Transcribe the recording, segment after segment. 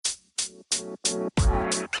Is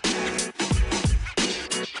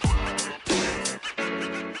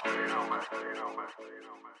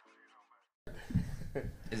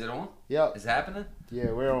it on? Yep. Is it happening?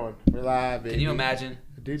 Yeah, we're on. We're live, baby. Can you imagine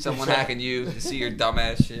someone hacking you to see your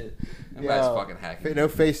dumbass shit? Everybody's fucking hacking. No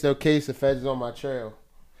face, no case. The feds is on my trail.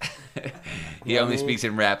 He only speaks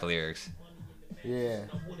in rap lyrics. Yeah.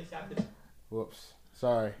 Whoops.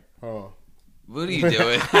 Sorry. Hold on. What are you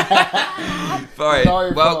doing? Sorry.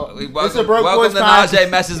 Welcome to Najee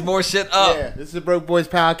messes more shit up. Yeah, this is the Broke Boys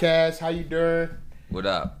podcast. How you doing? What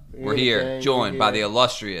up? We're here, joined by the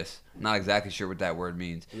illustrious. Not exactly sure what that word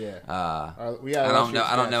means. Yeah.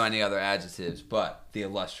 I don't know any other adjectives, but the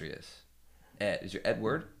illustrious. Ed, is your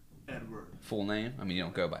Edward? Edward. Full name? I mean, you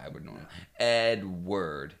don't go by Edward normally.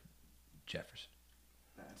 Edward Jefferson.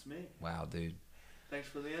 That's me. Wow, dude. Thanks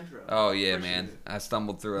for the intro. Oh yeah, Appreciate man. it. I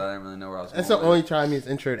stumbled through it. I didn't really know where I was going. That's the only time he's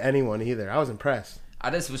introed anyone either. I was impressed.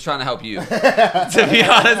 I just was trying to help you. To be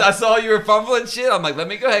honest, I saw you were fumbling shit. I'm like, let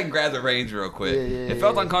me go ahead and grab the reins real quick. It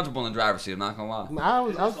felt uncomfortable in the driver's seat. I'm not gonna lie. I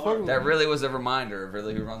was fucking. That really was a reminder of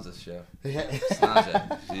really who runs this show. It's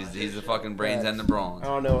Najee. He's the fucking brains and the brawns. I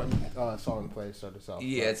don't know what song to play. Start this off.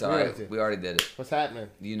 Yeah, it's alright. We already did it. What's happening?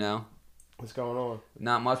 You know, What's going on?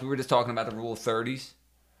 not much. We were just talking about the rule of 30s.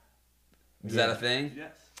 Is that a thing?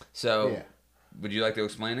 Yes. So. Yeah. Would you like to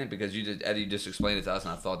explain it? Because Eddie just explained it to us,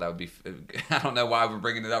 and I thought that would be. I don't know why we're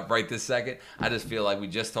bringing it up right this second. I just feel like we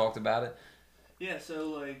just talked about it. Yeah,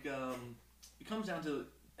 so like it comes down to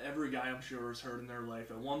every guy I'm sure has heard in their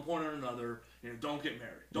life at one point or another, don't get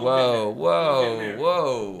married. Don't get married.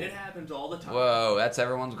 Whoa. It happens all the time. Whoa, that's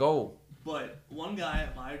everyone's goal. But one guy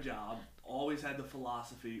at my job always had the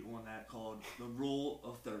philosophy on that called the rule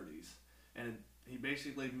of 30s. And he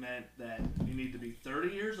basically meant that you need to be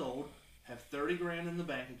 30 years old, have 30 grand in the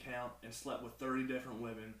bank account, and slept with 30 different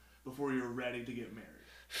women before you're ready to get married.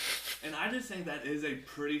 And I just think that is a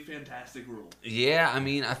pretty fantastic rule. Yeah, I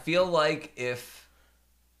mean, I feel like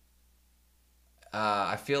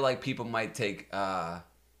people might take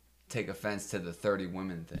offense to the 30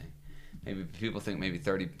 women thing. Maybe people think maybe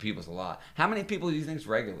 30 people's a lot. How many people do you think is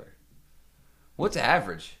regular? What's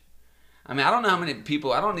average? I mean, I don't know how many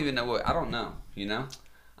people. I don't even know what. I don't know.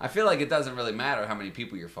 I feel like it doesn't really matter how many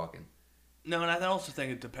people you're fucking. No, and I also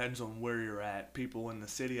think it depends on where you're at. People in the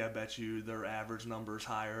city, I bet you their average number is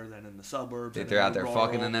higher than in the suburbs. They're out there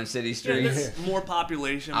fucking in them city streets. Yeah, there's more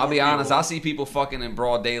population. I'll more be honest. people. I see people fucking in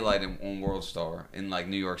broad daylight on World Star in like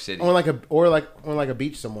New York City. On a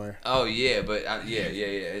beach somewhere. Oh yeah, but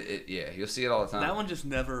yeah. You'll see it all the time. That one just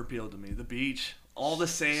never appealed to me. The beach, all the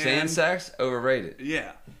sand. Sand sex overrated.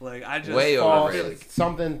 Yeah, like I just way overrated.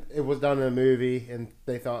 Something it was done in a movie, and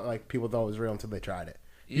they thought people thought it was real until they tried it.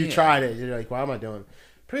 You Yeah. tried it, you're like, why am I doing?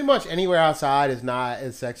 Pretty much anywhere outside is not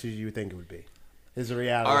as sexy as you would think it would be. Is the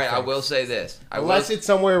reality. All right, of I things. will say this. Unless it's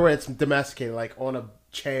somewhere where it's domesticated, like on a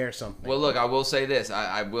chair or something. Well, look, I will say this.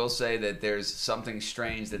 I will say that there's something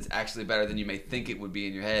strange that's actually better than you may think it would be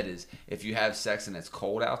in your head is if you have sex and it's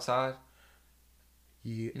cold outside.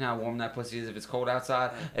 You know how warm that pussy is if it's cold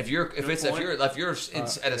outside. If you're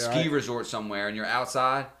at a ski resort somewhere and you're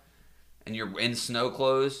outside and you're in snow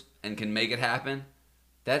clothes and can make it happen,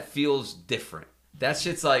 that feels different. That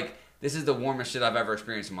shit's like this is the warmest shit I've ever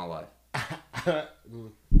experienced in my life.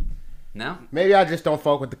 No? Maybe I just don't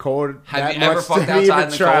fuck with the cold. Have you ever fucked outside in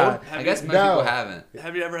the cold? I guess most people haven't.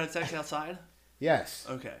 Have you ever had sex outside? Yes.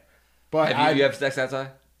 Okay. But You have sex outside?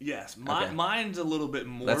 Yes, Okay. Mine's a little bit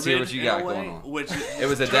morbid. Let's hear what you got in a way, going on. Which It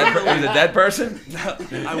was a dead person? No,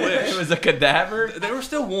 I wish. It was a cadaver? They were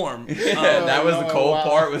still warm. That was the cold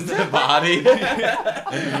part, was the body.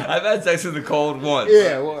 I've had sex with the cold once.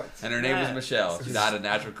 Yeah, what? And her name was Michelle. She died of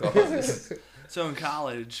natural causes. So in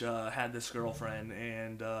college, had this girlfriend,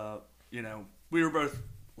 and we were both,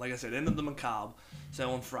 like I said, into the macabre. So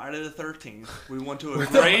on Friday the 13th, we went to a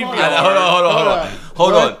graveyard.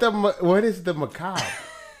 Hold on. What is the macabre?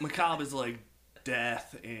 Macabre is like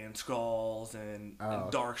death and skulls and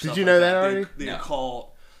dark stuff. Did you know like that already? The No.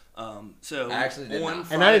 occult. So I actually did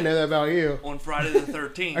not. And I didn't know that about you. On Friday the Are you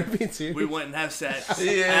 13th, being serious? we went and had sex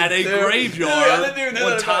Yeah, at a dude. Dude, I graveyard didn't even know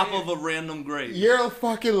on that top about of a random grave. You're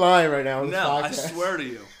fucking lying right now. On this No, I podcast. swear to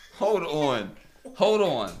you. Hold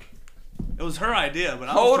on. It was her idea, but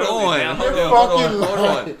I Hold was totally on, down hold with on. it. Fucking hold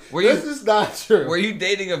lying. on. This is not true. Were you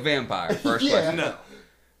dating a vampire? First Yeah. question. No,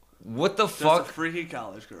 What the just a fuck? freaky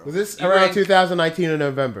college girl. Was this You around rank- 2019 in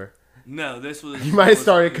November? No, this was. You might have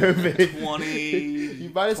started COVID. 20. You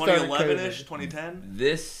might have started 2011-ish, COVID. 2010.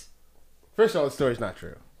 This. First of all, the story's not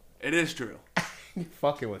true. It is true. You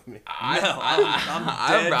fucking with me. I'm dead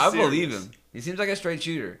I believe serious. him. He seems like a straight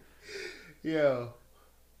shooter. Yo.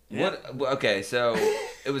 Yeah. What? Okay, so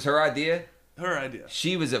it was her idea. Her idea.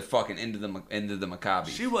 She was a fucking into the Maccabi.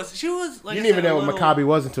 She was like You I didn't even said, know a what little- Maccabi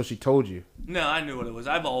was until she told you. No, I knew what it was.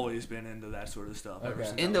 I've always been into that sort of stuff. Ever Okay.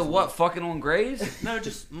 since I Into was what? Fucking on graves? little. No,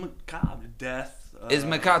 just macabre death. Does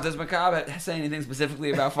Macabre say anything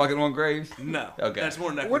specifically about fucking on graves? No. Okay. That's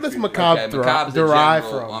more necrophilia. Where does macabre Macabre's derive a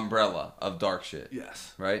general from? umbrella of dark shit.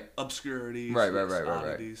 Yes. Right? Obscurities. Right.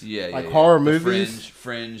 oddities. Yeah, Like yeah. horror The movies?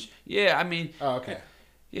 Fringe. Yeah, I mean, Oh, okay.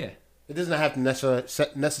 yeah. It doesn't have to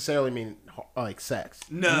necessarily mean like sex.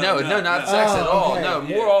 No, not sex at Oh, all. okay. No,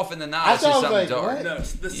 Yeah. more often than not, I it's just thought I something was like, dark.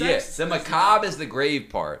 what? No, the Yeah, sex. the macabre is the grave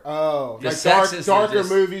part. Oh, The like sex is darker just-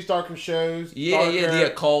 movies, darker shows. Yeah, darker, the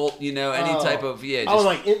occult, any Oh. type of, just I was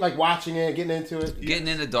like watching it, getting into it. getting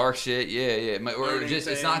into dark shit. Yeah. Or Learning just,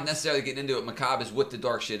 it's not things. necessarily getting into it. Macabre is what the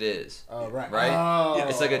dark shit is. Oh, right. Right? Oh.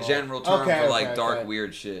 It's like a general term Okay, for like okay, dark, okay.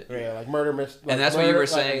 weird shit. Yeah, like murder mystery. And that's what you were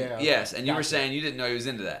saying. Yes, and you were saying you didn't know he was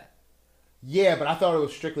into that. Yeah, but I thought it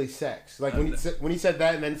was strictly sex. Like when he said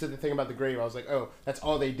that and then said the thing about the grave, I was like, oh, that's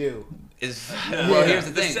all they do. Well, here's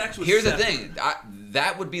the The thing. sex was Here's the separate. thing.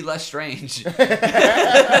 That would be less strange.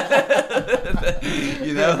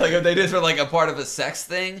 Like if they just were like a part of a sex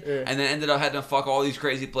thing, Yeah. and then ended up having to fuck all these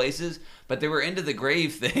crazy places, but they were into the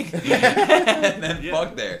grave thing, and then Yeah.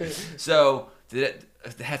 fucked there. So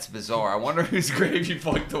that's bizarre. I wonder whose grave you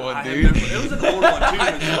fucked on, I have dude. never- it was an old one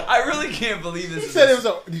too. I really can't believe this. He is said a- it was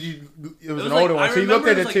a. Did you? It was an like- older one. I So you looked remember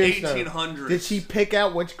at it the was like tombstone. 1800s. Did she pick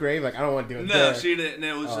out which grave? Like I don't want to do it. No, there. she didn't.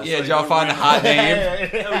 It was just Yeah, like, did y'all find a hot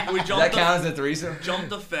name? We Does jumped that the, count as a threesome? jumped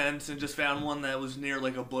the fence and just found one that was near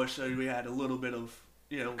like a bush, so we had a little bit of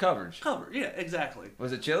Coverage. Cover. Yeah, exactly.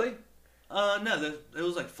 Was it chilly? No, it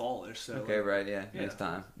was like fallish. So Okay, like, right. Yeah, yeah. makes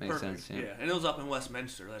time. Makes Perfect. sense. Yeah. And it was up in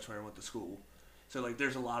Westminster. That's where I went to school. So like,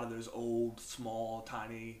 there's a lot of those old, small,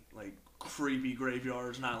 tiny, like creepy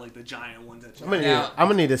graveyards, not like the giant ones that. I'm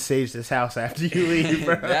gonna need to sage this house after you leave,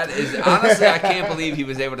 bro. That is honestly, I can't believe he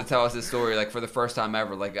was able to tell us this story like for the first time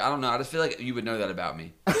ever. Like I don't know, I just feel like you would know that about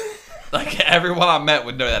me. Like everyone I met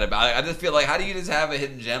would know that about. I just feel like, how do you just have a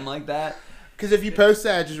hidden gem like that? Because if you post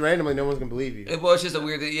that just randomly, no one's gonna believe you. Well, it's just a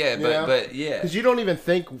weird thing. Yeah, You but yeah. Because you don't even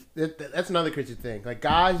think that's another crazy thing. Like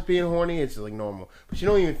guys being horny, it's like normal, but you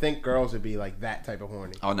don't even think girls would be like that type of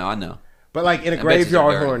horny. Oh no, I know. But like in a And bitches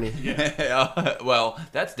are graveyard dirty. horny. Well,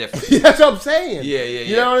 that's different. That's what I'm saying. Yeah.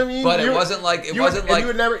 You know what I mean? But it You- wasn't like you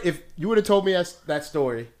would never, if you would have told me that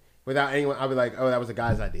story without anyone, I'd be like, oh, that was a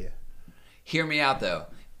guy's idea. Hear me out though.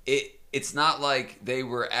 It's not like they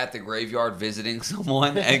were at the graveyard visiting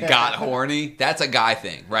someone and got horny. That's a guy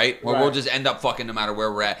thing, right? Where we'll Right. just end up fucking no matter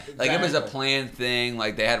where we're at. Like it was a Exactly. planned thing.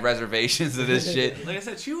 Like they had reservations of this shit. Like I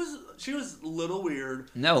said, she was a little weird.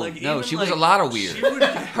 No, like, no, even, she was like, a lot of weird. She would,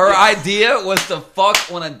 Her idea was to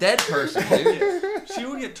fuck on a dead person, dude. she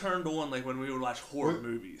would get turned on like when we would watch horror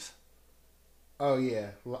movies. Oh yeah,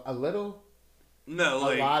 a little. No,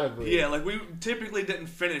 like lot of it. yeah, like we typically didn't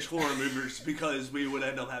finish horror movies because we would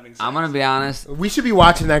end up having. Sex. I'm gonna be honest. We should be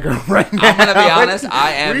watching that girl right now. I'm gonna be honest,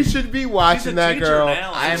 I am- We should be She's watching a that teacher girl.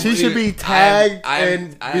 now. I am- She should be I am- tagged I am-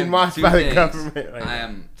 and I being am watched two by the things. government. Right I now.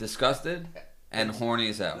 am disgusted and horny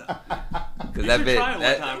as hell. You That should bit. try it one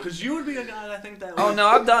that- time because you would be a guy that I think that. Oh would- no,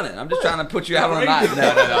 I've done it. I'm just trying to put you out on a night.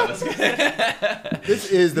 No. Just kidding.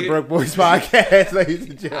 This is the Broke Boys podcast, ladies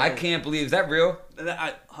and gentlemen. I can't believe, is that real?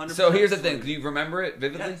 I 100%. So here's the thing. Do you remember it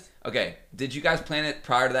vividly? Yes. Okay. Did you guys plan it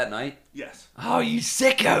prior to that night? Yes. Oh, you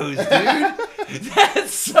sickos, dude.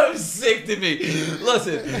 That's so sick to me.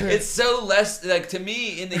 Listen, it's so less, like, to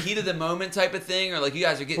me, in the heat of the moment type of thing, or like you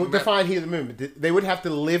guys are getting... Well, define heat of the moment. They would have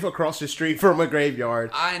to live across the street from a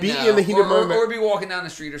graveyard. I know. Be in the heat or, of the moment. Or be walking down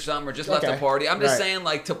the street or something, or just left Okay. a party. I'm just Right. saying,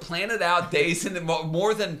 like, to plan it out days in the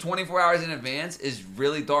more than 24 hours in advance is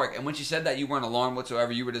really dark. And when she said that, you weren't alarmed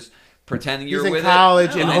whatsoever. You were just pretending you He's were in with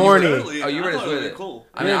college it. and I then was horny. totally- Oh, you were I just thought with would be it. Cool.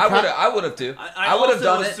 I mean, You're in I would have too. I I would have also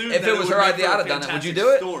done it assumed if that it was her would idea. make I'd for have a done it. Would you fantastic do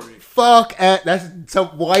it? Story. Fuck that's some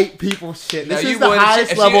white people shit. No, This you is the wouldn't.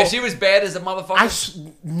 highest If level. she was bad as a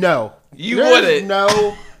motherfucker. No. You There's wouldn't.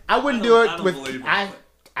 No, I wouldn't do I it don't with. believe it.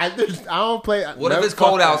 I don't play. What no, if it's fuck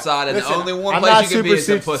cold that. outside and the Listen, only one I'm place not you can be is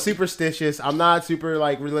the super pussy? superstitious. I'm not super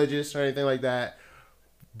like religious or anything like that.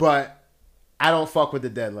 But I don't fuck with the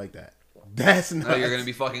dead like that. That's not. No, you're gonna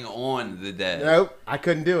be fucking on the dead. Nope, I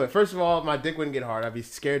couldn't do it. First of all, my dick wouldn't get hard. I'd be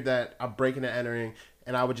scared that I'm breaking and entering,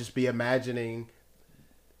 and I would just be imagining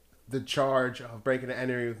the charge of breaking and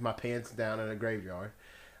entering with my pants down in a graveyard.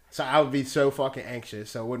 So I would be so fucking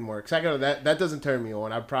anxious, so it wouldn't work. Second, that doesn't turn me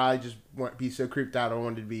on. I'd probably just be so creeped out I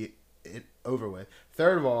wanted to be it over with.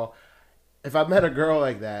 Third of all, if I met a girl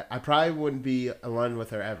like that, I probably wouldn't be alone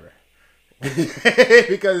with her ever.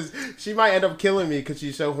 Because she might end up killing me because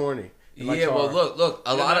she's so horny. Yeah, well, look,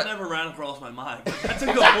 that never ran across my mind. That's a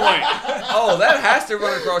good point. Oh, that has to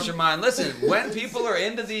run across your mind. Listen, when people are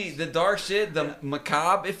into the dark shit, the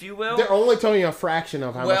macabre, if you will, they're only telling you a fraction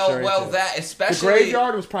of how much they're into. That especially the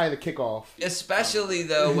Graveyard was probably the kickoff. Especially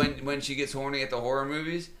though, when she gets horny at the horror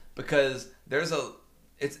movies, because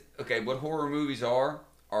what horror movies are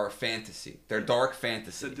fantasy. They're dark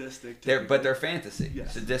fantasy. Sadistic. They're fantasy.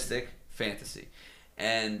 Yes. Sadistic fantasy,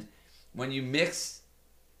 and when you mix.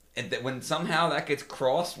 And when somehow that gets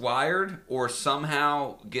cross-wired or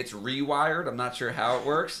somehow gets rewired, I'm not sure how it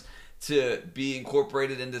works, to be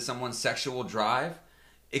incorporated into someone's sexual drive,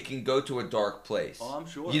 it can go to a dark place. Oh, I'm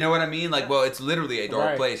sure. You know what I mean? Like, well, it's literally a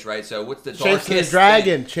dark place, right? So what's the Chasing darkest the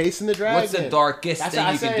dragon. thing? Chasing the dragon. What's the darkest That's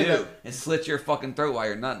thing you can do? that. And slit your fucking throat while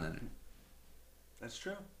you're nutting in it. That's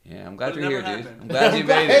true. Yeah, I'm glad But you're here, never dude. happened. I'm glad you made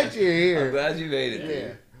glad it. you're here. I'm glad you made it, dude.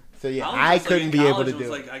 Yeah. So yeah, I couldn't be able to do it.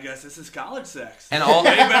 Like, I guess this is college sex. And all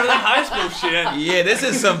way better than high school shit. Yeah, this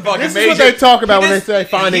is some fucking This is major. what they talk about when they say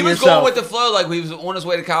finding He was yourself. going with the flow, like he was on his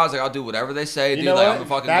way to college. Like, I'll do whatever they say, dude. know Like,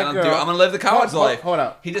 what? I'm gonna live the college life. Hold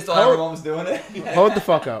up. He just thought Hold- everyone was doing it. Hold the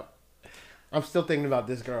fuck up. I'm still thinking about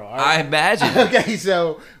this girl. All I right? imagine. Okay,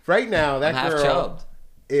 so right now I'm that half girl chubbed.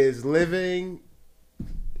 is living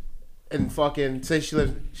in fucking. Say she's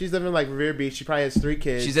living in like Revere Beach. She probably has 3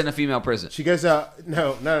 kids. She's in a female prison. She goes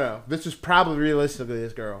no. This was probably realistically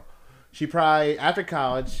this girl. She probably after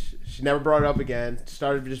college, she never brought it up again.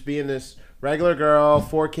 Started just being this regular girl,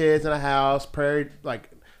 4 kids in a house, prairie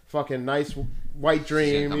like fucking nice white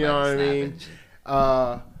dream. You know what I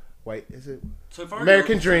mean? Wait, is it So far,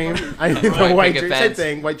 American Dream? I need the White white picket dream. Same fence.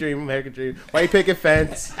 thing. White dream, American dream. White picket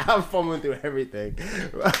fence. I'm fumbling through everything. This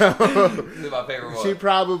is my favorite one. She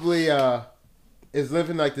probably is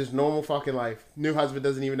living like this normal fucking life. New husband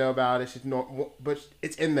doesn't even know about it. She's but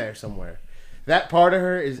it's in there somewhere. That part of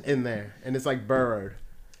her is in there, and it's like burrowed.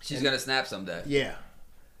 She's gonna snap someday. Yeah.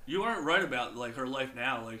 You aren't right about like her life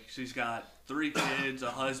now. Like she's got 3 kids,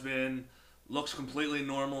 a husband, looks completely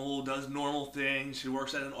normal, does normal things. She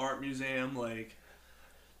works at an art museum. Like,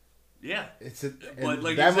 yeah. But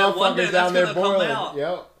like that you said, one day motherfucker's down that's there gonna come boiling. out.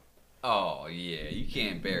 Yep. Oh yeah, you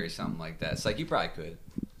can't bury something like that. It's like you probably could.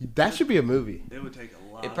 That should be a movie. It would take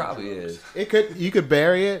a lot. It probably of drugs. is. It could. You could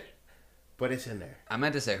bury it, but it's in there. I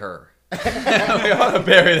meant to say her. We ought to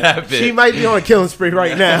bury that bitch. She might be on a killing spree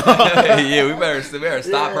right now. Yeah, we better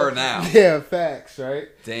stop her now. Yeah, facts, right?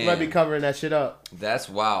 Damn. She might be covering that shit up. That's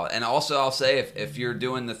wild. And also, I'll say if you're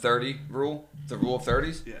doing the 30 rule, the rule of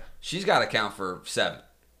 30s, Yeah. she's got to count for 7.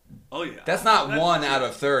 Oh yeah. That's not 1 out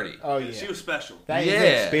of 30. Oh yeah, She was special. that Yeah.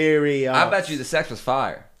 is experience. I bet you the sex was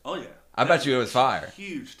fire. Oh yeah. I bet you it was fire.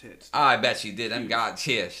 Huge tits. I bet she did. Them God,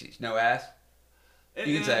 yeah, she's no ass.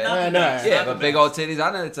 You can say it. Not the No, best, Yeah, not the but big best. old titties.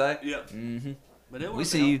 I know it's like. Yep. Mm-hmm. But it We worked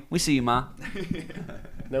see out. you. We see you, ma.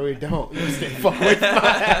 No, we don't. You stay fuck away from my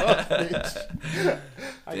house, bitch.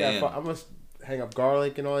 Damn. I must hang up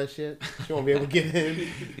garlic and all that shit. She won't be able to get in.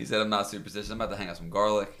 He said, "I'm not superstitious. I'm about to hang out some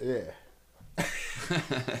garlic." Yeah.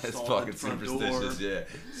 It's Salt fucking at the front superstitious. door. Yeah,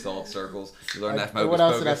 salt circles. You learned that from What Hocus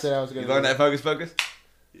else Pocus. did I say I was gonna You learned do? that from Hocus Pocus.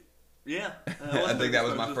 Yeah. I think that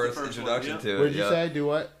was my first introduction to it. What did you yeah. say? Do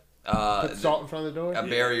what? Put salt in front of the door? A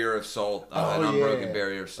barrier of salt, Oh, an unbroken yeah.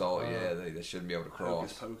 barrier of salt. Yeah, they shouldn't be able to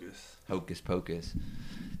cross. Hocus Pocus. Hocus Pocus.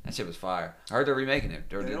 That shit was fire. I heard they're remaking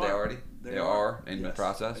it. Or They did are. they already? They are in the Yes,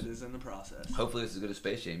 process. It is in the process. Hopefully, it's as good as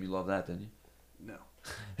Space Jam. You love that, didn't you? No.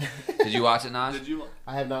 Did you watch it, Naj? Did you?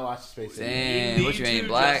 I have not watched Space Jam. Damn, you what you need ain't to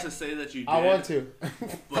black? Just to say that you did. I want to.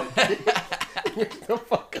 But the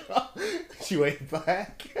fuck up. She ain't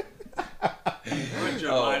black. Joe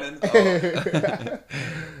Oh. Biden.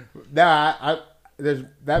 Nah, there's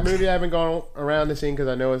that movie I haven't gone around to see because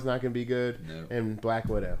I know it's not gonna be good. No. And Black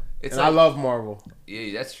Widow. It's and I like- love Marvel.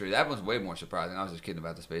 Yeah, that's true. That one's way more surprising. I was just kidding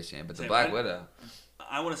about the Space Jam, but the Same, Black right? Widow.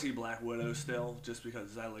 I want to see Black Widow still, just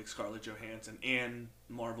because I like Scarlett Johansson and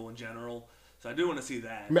Marvel in general. So I do want to see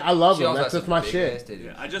that. I mean, I love She them. also That's has just some my big-ass shit. titties.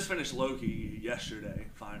 Yeah, I just finished Loki yesterday,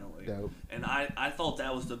 finally. Dope. And I thought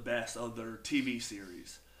that was the best of their TV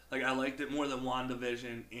series. Like, I liked it more than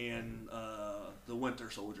WandaVision and The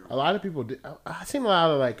Winter Soldier. A lot of people do. I seen a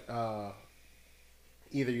lot of like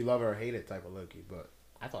either you love it or hate it type of Loki, but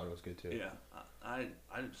I thought it was good too. Yeah, I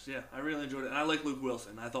really enjoyed it. And I like Luke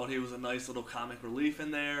Wilson. I thought he was a nice little comic relief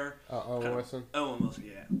in there. Owen Wilson. Owen Wilson,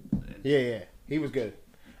 yeah. And Yeah, he was good.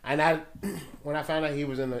 And when I found out he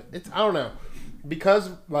was in I don't know, because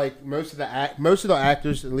like most of the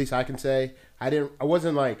actors, at least I can say, I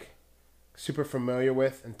wasn't like super familiar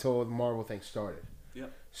with until the Marvel thing started.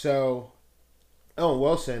 Yep. So Owen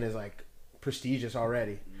Wilson is like prestigious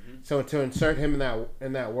already. Mm-hmm. So to insert him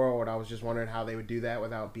in that world, I was just wondering how they would do that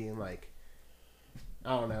without being like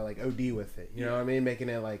I don't know, like OD with it. You know what I mean? Making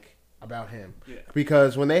it like about him. Yeah.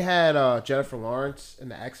 Because when they had Jennifer Lawrence in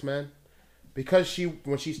the X-Men, because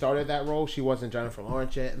when she started that role, she wasn't Jennifer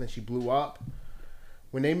Lawrence yet, and then she blew up.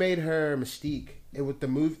 When they made her Mystique,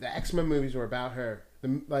 the X-Men movies were about her.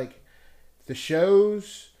 The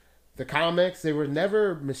shows, the comics, they were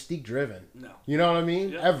never Mystique driven. No. You know what I mean?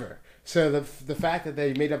 Yeah. Ever. So the fact that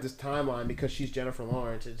they made up this timeline because she's Jennifer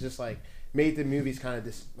Lawrence, it just like made the movies kind of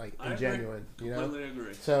just like ingenuine. You know? Completely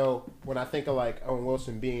agree. So when I think of like Owen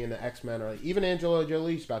Wilson being in the X-Men, or like even Angela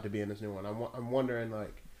Jolie's about to be in this new one, I'm wondering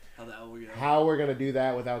like how we're gonna do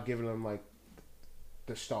that without giving them like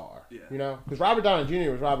the star. Yeah. You know, because Robert Downey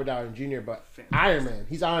Jr. was Robert Downey Jr., but Iron Man,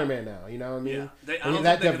 he's Iron Man now. You know what I mean? Yeah. I don't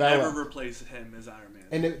think they could ever replace him as Iron Man.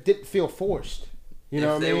 And it didn't feel forced. You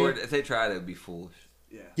know what I mean? If they tried, it would be foolish.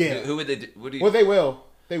 Yeah. Yeah. Who would they do? Well, they will.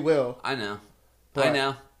 They will. I know. But, I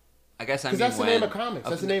know. I guess I mean because that's the name of comics.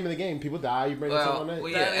 That's the name of the game. People die. You bring someone in.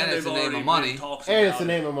 Well, yeah, and it's the name of money. And it's the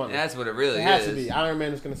name of money. Yeah, that's what it really is. It has to be. Iron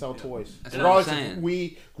Man is going to sell toys. That's what I'm saying. If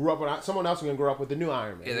we grew up with someone else is going to grow up with the new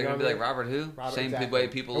Iron Man. Yeah, they're going to be like Robert who? Same way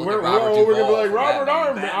people look at Robert We're going to be like Robert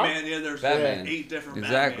Iron Man. Batman. Yeah, there's Batman. 8 different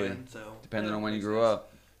exactly. Batman. So depending on when you grew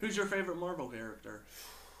up. Who's your favorite Marvel character?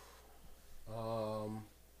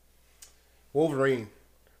 Wolverine.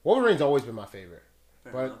 Wolverine's always been my favorite.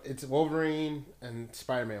 Fair but enough. It's Wolverine and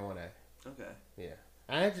Spider-Man 1A. Okay. Yeah.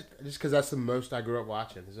 I just because that's the most I grew up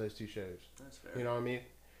watching is those two shows. That's fair. You know what I mean?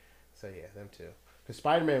 So yeah, them two. Because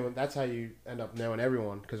Spider-Man, that's how you end up knowing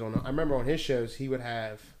everyone. Because I remember on his shows he would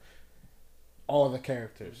have all the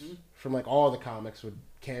characters from like all the comics would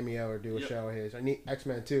cameo or do a show of his. I need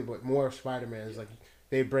X-Men too, but more Spider-Man is like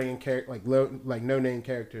they bring in like no name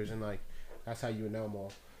characters and like that's how you would know them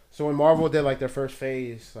all. So when Marvel did like their first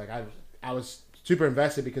phase, like I was super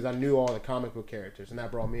invested because I knew all the comic book characters and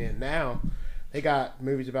that brought me in. Now they got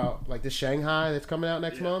movies about like this Shanghai that's coming out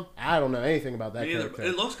next month. I don't know anything about that character.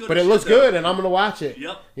 It looks good, but it looks good, and I'm gonna watch it.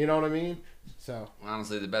 Yep. You know what I mean? So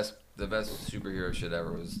honestly, the best superhero shit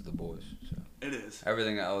ever was The Boys. So. It is.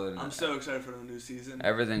 Everything other than I'm so excited for the new season.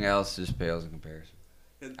 Everything else just pales in comparison.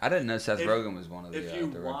 I didn't know Seth Rogen was one of the. If you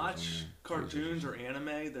watch cartoons or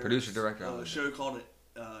anime, there's a show called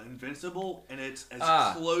Invincible, and it's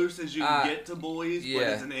as close as you can get to Boys, but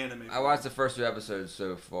it's an anime. I watched the first 2 episodes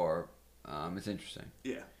so far. It's interesting.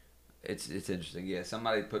 Yeah. It's interesting. Yeah,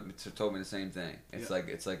 somebody told me the same thing. It's like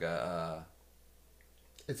a.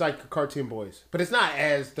 It's like Cartoon Boys, but it's not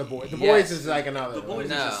as The Boys. The Boys is like another. The Boys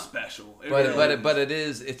is just special. But it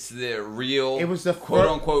is. It's the real. It was the quote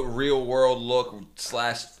unquote real world look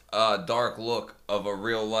 / dark look of a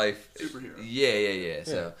real life superhero. Yeah.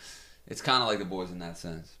 So it's kind of like The Boys in that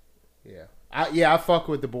sense. Yeah, I fuck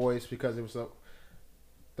with The Boys because it was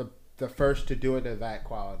the first to do it to that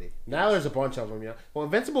quality. Now there's a bunch of them. You know, well,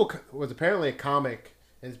 Invincible was apparently a comic,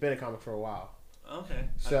 and it's been a comic for a while. Okay.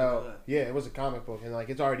 So yeah, it was a comic book, and like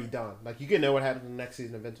it's already done. Like you can know what happens in the next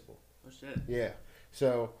season of Invincible. Oh shit. Yeah.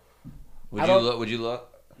 So. Would you look? Would you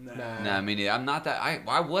look? Nah. Nah, I mean, I'm not that.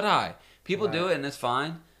 Why would I? People do it, and it's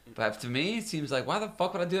fine. But to me, it seems like why the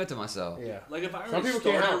fuck would I do it to myself? Yeah. Like if I already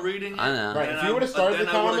started reading it, I know. Right. If you would have started the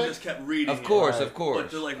comic, I would have just kept reading. Of course. But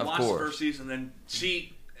to like watch the first season, then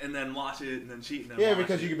cheat, and then watch it, and then cheat, and then yeah,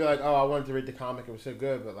 because you could be like, oh, I wanted to read the comic, it was so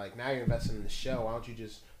good, but like now you're investing in the show. Why don't you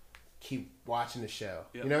just keep watching the show?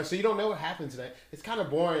 Yep. You know, so you don't know what happens today. It's kind of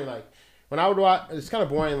boring. Like when I would watch, it's kind of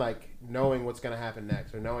boring. Like knowing what's gonna happen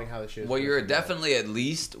next or knowing how the show. Well, you're definitely at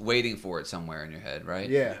least waiting for it somewhere in your head, right?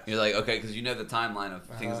 Yeah. You're like, okay, because you know the timeline of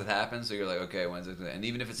things that happen, so you're like, okay, when's it? And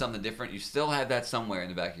even if it's something different, you still have that somewhere in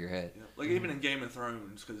the back of your head. Yeah. Like even in Game of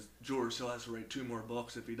Thrones, because George still has to write 2 more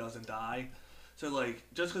books if he doesn't die. So like,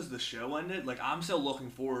 just because the show ended, like I'm still looking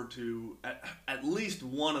forward to at least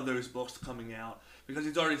one of those books coming out because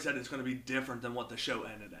he's already said it's going to be different than what the show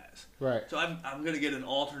ended as. Right. So I'm going to get an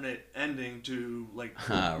alternate ending to like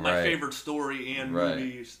my favorite story and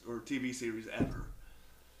movies or TV series ever.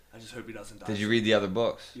 I just hope he doesn't die. Did you read the other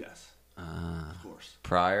books? Yes. Of course.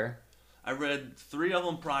 Prior? I read 3 of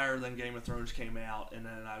them prior than Game of Thrones came out, and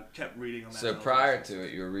then I kept reading them. So prior to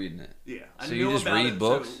it, you were reading it? Yeah. So you just read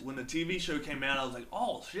books? So when the TV show came out, I was like,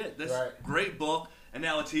 oh, shit, this is a great book. And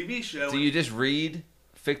now a TV show. Do you just read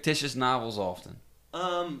fictitious novels often?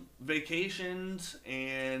 Vacations,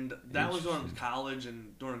 and that was during college,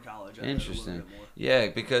 and during college I Interesting. read a little bit more. Yeah,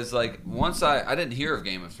 because like once I didn't hear of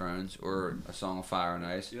Game of Thrones or A Song of Fire and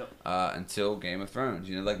Ice until Game of Thrones,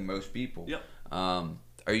 you know, like most people. Yep.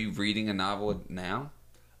 Are you reading a novel now?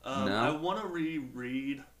 No? I want to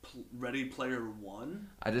reread Ready Player One.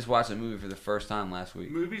 I just watched a movie for the first time last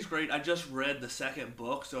week. Movie's great. I just read the second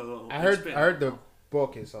book, so I heard the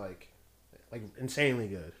book is like like insanely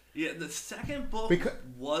good. Yeah, the second book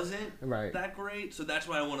wasn't that great, so that's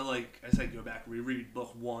why I want to, like I said, go back and reread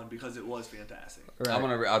book 1 because it was fantastic.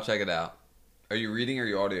 Right. I'll check it out. Are you reading or are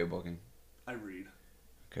you audiobooking? I read.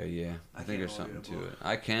 Okay, yeah. I think there's something to it.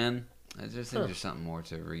 I can. I just think there's something more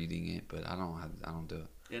to reading it, but I don't do it.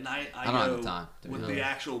 And I don't have the time. With the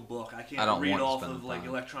actual book, I can't read off of like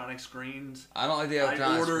electronic screens. I don't like the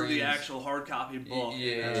electronic screens. I order the actual hard copy book.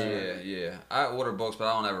 Yeah. I order books, but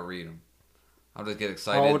I don't ever read them. I'll just get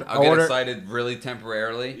excited. I'll get excited really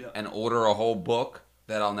temporarily and order a whole book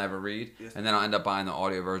that I'll never read, and then I'll end up buying the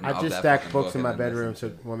audio version of that. I just stack books in my bedroom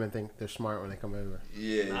so women think they're smart when they come over.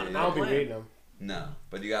 Yeah. I don't be reading them. No,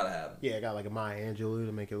 but you gotta have them. Yeah, I got like a Maya Angelou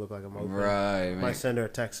to make it look like I'm open. Right. Might send her a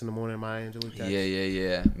text in the morning, Maya Angelou text.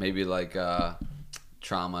 Yeah. Maybe like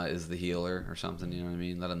trauma is the healer or something, you know what I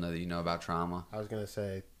mean? Let them know that you know about trauma. I was going to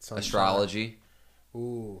say... Astrology.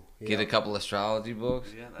 Ooh. Yeah. Get a couple astrology books.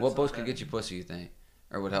 Yeah, what books could get you pussy, you think?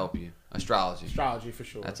 Or would help you? Astrology. Astrology, for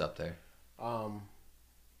sure. That's up there.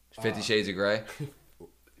 50 Shades of Grey.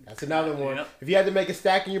 That's another one. Yep. If you had to make a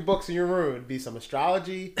stack in your books in your room, it'd be some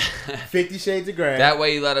astrology, 50 Shades of Grey. That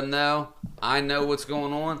way you let them know, I know what's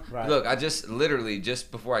going on. Right. Look, I just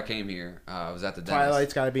before I came here, I was at the dentist.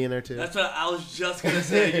 Twilight's got to be in there too. That's what I was just going to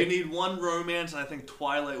say. You need one romance, and I think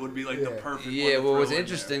Twilight would be like the perfect one. Yeah, well, what's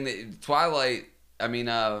interesting, that Twilight,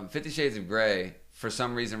 50 Shades of Grey, for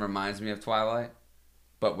some reason reminds me of Twilight.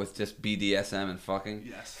 But with just BDSM and fucking.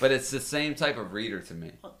 Yes. But it's the same type of reader to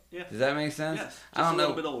me. Yeah. Does that make sense? Yes. Just I don't know. A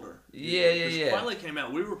little bit older. Yeah. Twilight came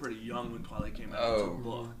out. We were pretty young when Twilight came out. Oh,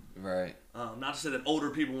 book. Right. Not to say that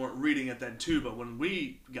older people weren't reading it then too, but when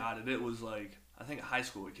we got it, it was like, I think high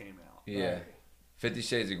school it came out. Yeah. Right. 50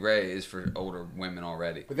 Shades of Grey is for older women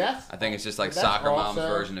already. But I think it's just like soccer mom's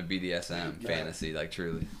version of BDSM fantasy, like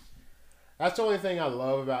truly. That's the only thing I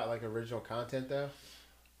love about like original content though.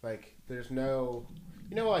 Like there's no...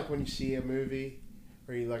 You know, like when you see a movie,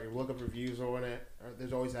 or you like look up reviews on it, or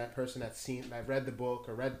there's always that person that read the book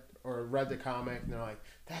or read the comic, and they're like,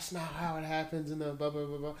 "That's not how it happens," and the blah blah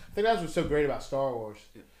blah blah. I think that's what's so great about Star Wars.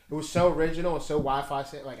 Yeah. It was so original and so Wi-Fi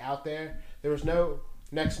like out there. There was no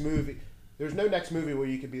next movie. There's no next movie where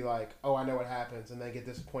you could be like, "Oh, I know what happens," and then get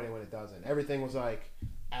disappointed when it doesn't. Everything was like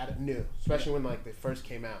new, especially when like they first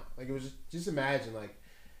came out. Like it was just imagine like,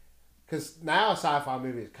 because now a sci-fi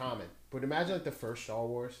movie is common. But imagine like the first Star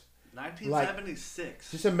Wars. 1976.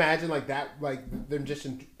 Like, just imagine like that, like them just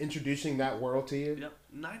introducing that world to you. Yep,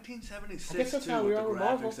 1976 I guess that's too, how we with are the with graphics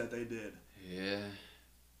Marvel. that they did. Yeah,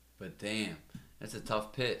 but damn, that's a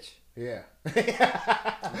tough pitch. Yeah.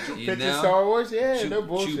 You know, Star Wars, yeah, no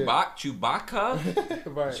bullshit.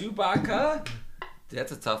 Chewbacca? Right. Chewbacca?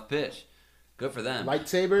 That's a tough pitch. Good for them.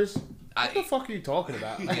 Lightsabers? What the fuck are you talking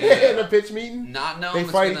about? Yeah. In a pitch meeting? Not knowing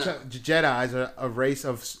they fight each other. Jedi's are a race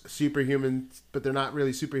of superhumans, but they're not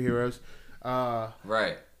really superheroes.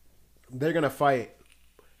 Right. They're going to fight,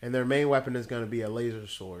 and their main weapon is going to be a laser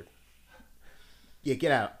sword. Yeah,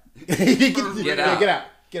 get out. Get out. Get out.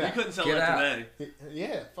 Get You out. couldn't sell Get that out. today.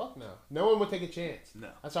 Yeah, fuck no. No one would take a chance. No.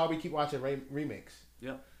 That's why we keep watching remakes.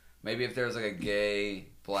 Yep. Maybe if there was like a gay,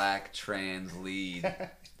 black, trans lead,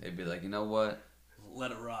 they'd be like, you know what?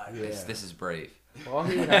 Let it ride. Yeah. This is brave. All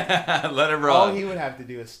he would have Let it run. All he would have to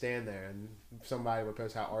do is stand there, and somebody would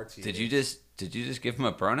post how artsy. Did you just give him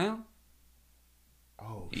a pronoun?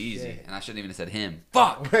 Oh, easy. shit. And I shouldn't even have said him.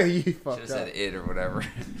 Fuck. You Should fucked have up. said it or whatever.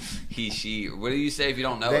 He, she. What do you say if you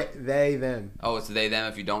don't know it? They, them. Oh, it's they, them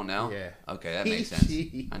if you don't know? Yeah. Okay, that He, makes sense.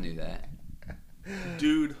 she. I knew that.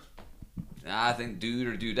 Dude. Nah, I think dude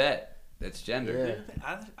or dudette. That's gender.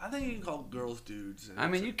 Yeah. I think you can call girls dudes. I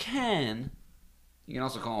mean, you can. You can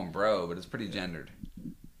also call them bro, but it's pretty gendered.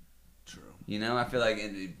 True. You know, I feel like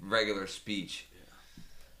in regular speech.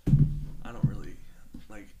 I don't really,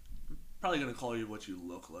 like, probably going to call you what you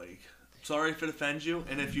look like. Sorry if it offends you,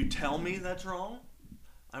 and if you tell me that's wrong,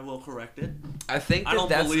 I will correct it. I think I don't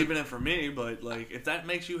believe in it for me, but, like, if that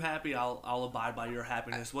makes you happy, I'll abide by your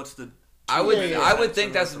happiness. What's the... I would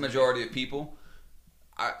think that's the majority of people.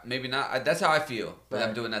 Maybe not. That's how I feel. But right.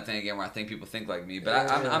 I'm doing that thing again where I think people think like me. But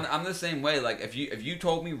I'm the same way. Like if you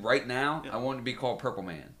told me right now I wanted to be called Purple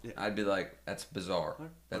Man, I'd be like, that's bizarre.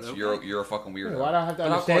 That's okay. You're a fucking weirdo. Why do I have to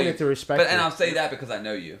understand it to respect? And I'll say that because I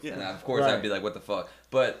know you. Yeah. And of course I'd be like, what the fuck.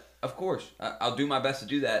 But of course I'll do my best to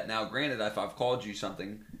do that. Now, granted, if I've called you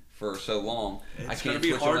something for so long, I can't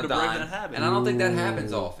switch on a dime. And I don't think that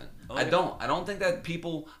happens often. Oh, I don't think that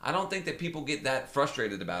people get that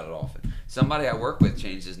frustrated about it often. Somebody I work with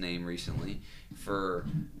changed his name recently for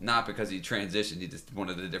not because he transitioned, he just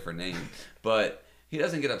wanted a different name. But he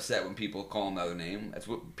doesn't get upset when people call him another name. That's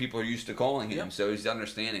what people are used to calling him, so he's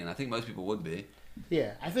understanding, and I think most people would be.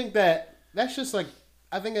 Yeah, I think that That's just like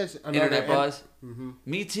I think that's internet buzz. Mm-hmm.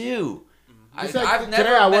 Me too. I've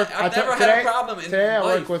never had a problem in today I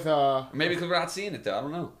life. work with Maybe because we're not seeing it though. I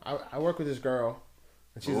don't know. I work with this girl,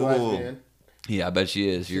 and she's a lesbian. Yeah, I bet she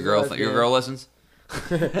is. Your girl listens.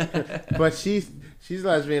 But she's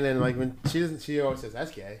lesbian, and like when she always says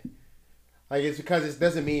that's gay. Like it's because it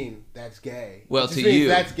doesn't mean that's gay. Well, it just to means you,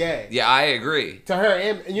 that's gay. Yeah, I agree. To her,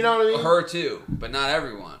 and you know what I mean. Her too, but not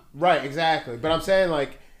everyone. Right, exactly. But I'm saying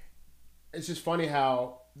like, it's just funny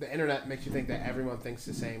how the internet makes you think that everyone thinks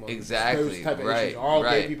the same. On exactly. Those type of right. issues. All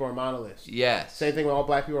right. gay people are monoliths. Yes. Same thing with all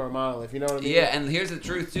black people are monoliths. You know what I mean? Yeah, and here's the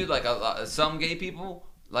truth too. Like some gay people.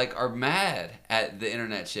 Like are mad at the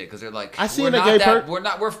internet shit because they're like, I see in a gay person.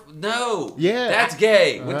 That's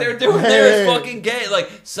gay. What they're doing there is fucking gay. Like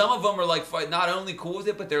some of them are like not only cool with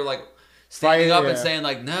it, but they're like standing up and saying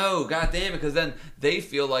like, no, goddamn it, because then they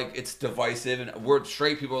feel like it's divisive, and we're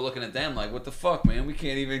straight people are looking at them like, what the fuck, man? We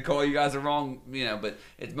can't even call you guys the wrong, But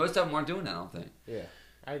most of them aren't doing that. I don't think. Yeah,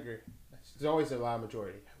 I agree. There's always a loud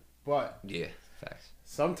majority, but yeah, facts.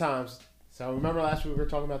 Sometimes. So remember last week we were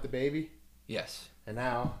talking about the baby. Yes. And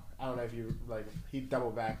now, I don't know if you, he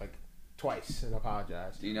doubled back, twice and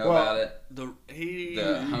apologized. Do you know about it? The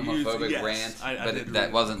homophobic rant?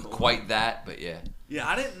 That wasn't quite that, but yeah. Yeah,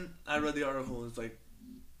 I didn't. I read the article. It's like...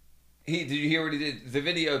 Did you hear what he did? The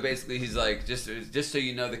video, basically, he's like, just so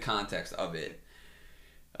you know the context of it.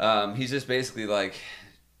 He's just basically like...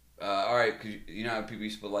 all right, cause you know how people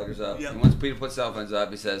used to put lighters up. Yep. He wants people to put cell phones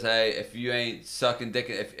up. He says, "Hey, if you ain't sucking dick,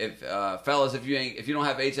 fellas, if you don't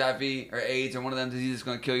have HIV or AIDS or one of them diseases that's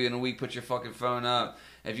gonna kill you in a week, put your fucking phone up.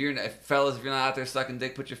 If you're not out there sucking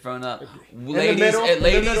dick, put your phone up. Ladies,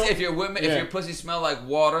 if your women, if your pussy smell like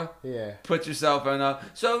water, put your cell phone up."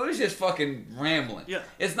 So it was just fucking rambling. Yeah,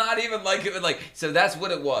 it's not even like it was like. So that's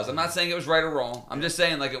what it was. I'm not saying it was right or wrong. I'm just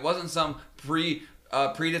saying like it wasn't some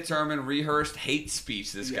predetermined, rehearsed hate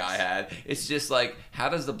speech this guy had. It's just like, how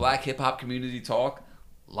does the black hip hop community talk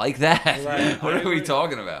like that? Right. What are we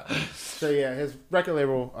talking about? So yeah, his record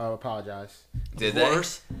label apologized. Did they?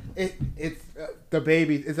 It's the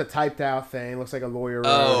baby. It's a typed out thing. Looks like a lawyer.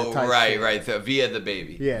 Oh, right. So, via the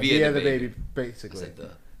baby. Yeah, via the baby, basically.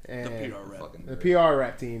 The PR rep. The PR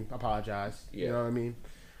rep team apologized. Yeah. You know what I mean?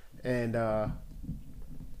 And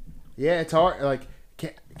yeah, it's hard. Like.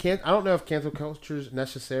 I don't know if cancel culture is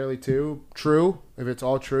necessarily true. If it's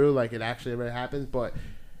all true, like it actually really happens, but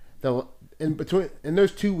in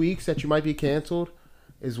those 2 weeks that you might be canceled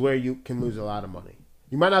is where you can lose a lot of money.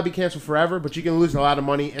 You might not be canceled forever, but you can lose a lot of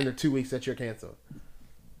money in the 2 weeks that you're canceled,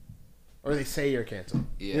 or they say you're canceled.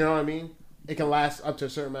 Yeah. You know what I mean? It can last up to a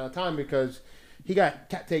certain amount of time because he got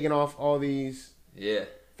taken off all these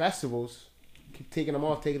festivals. Taking them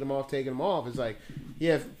off. It's like,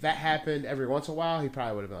 yeah, if that happened every once in a while, he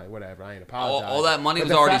probably would have been like, whatever, I ain't apologizing. All that money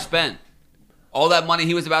was already spent. All that money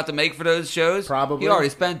he was about to make for those shows, probably he already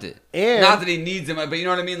spent it. And not that he needs them, but you know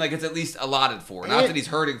what I mean? Like, it's at least allotted for. Not that he's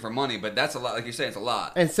hurting for money, but that's a lot. Like you're saying, it's a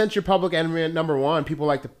lot. And since you're public enemy number one, people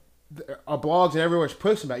like blogs and everywhere's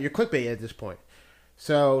posting about it. You're clickbait at this point.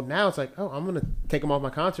 So now it's like, oh, I'm going to take them off my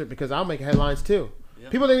concert because I'll make headlines too. Yep.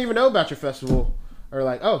 People didn't even know about your festival are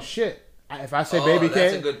like, oh, shit. If I say baby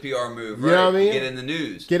that's a good PR move, right? You know what I mean? Get in the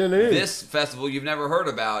news. This festival you've never heard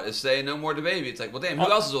about is saying no more DaBaby. It's like, well, damn, who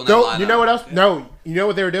else is on that lineup? You know what else? Yeah. No, you know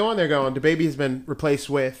what they were doing? They're going, DaBaby has been replaced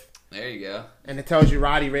with. There you go. And it tells you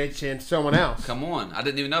Roddy Ricch and someone else. Come on, I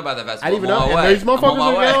didn't even know about that festival. I didn't even know. And these motherfuckers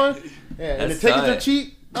are going. Yeah, and the tickets are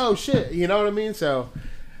cheap. Oh shit, you know what I mean? So.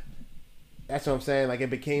 That's what I'm saying. Like, it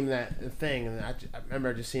became that thing, and I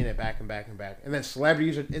remember just seeing it back and back and back. And then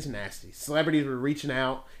celebrities it's nasty. Celebrities were reaching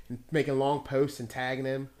out and making long posts and tagging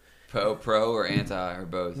him. Pro or anti or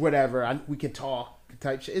both. Whatever. We can talk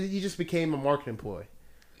type shit. He just became a marketing ploy.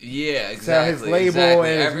 Yeah, exactly. So his label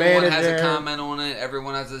and his everyone manager. has a comment on it.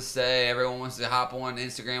 Everyone has a say. Everyone wants to hop on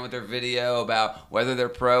Instagram with their video about whether they're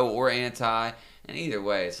pro or anti. And either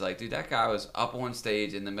way, it's like, dude, that guy was up on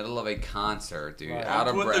stage in the middle of a concert, dude, out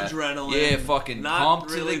of breath. Adrenaline. Yeah, fucking pumped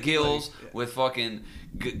to the gills with fucking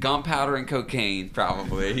gunpowder and cocaine,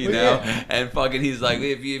 probably, you know? Yeah. And fucking, he's like,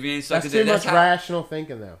 if you ain't sucking that's too much rational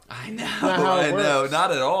thinking, though. I know,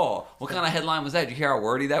 not at all. What kind of headline was that? Did you hear how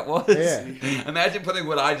wordy that was? Yeah. Imagine putting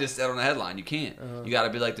what I just said on a headline. You can't. You got to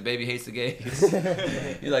be like, DaBaby hates the gays.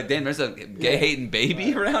 You're like, damn, there's a gay-hating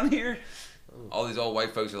baby around here? All these old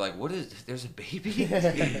white folks are like, what is, there's a baby? Yeah,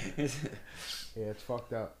 it's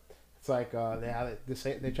fucked up. It's like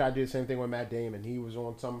they tried to do the same thing with Matt Damon. He was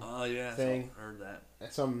on some thing. I heard that.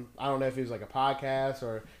 I don't know if it was like a podcast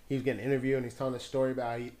or he was getting an interview and he's telling a story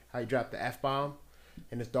about how he dropped the F-bomb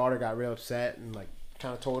and his daughter got real upset and like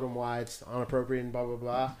kind of told him why it's inappropriate and blah blah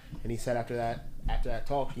blah. And he said after that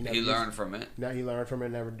talk, he learned from it. Now he learned from it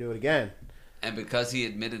and never do it again. And because he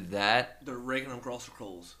admitted that, they're raking him across the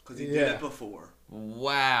coals because he did it before.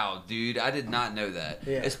 Wow, dude, I did not know that.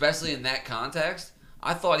 Yeah. Especially in that context.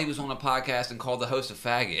 I thought he was on a podcast and called the host a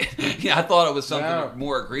faggot. Yeah, I thought it was something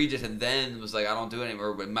more egregious, and then was like, I don't do it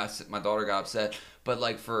anymore. But my daughter got upset. But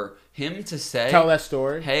like for him to say, tell that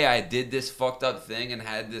story. Hey, I did this fucked up thing and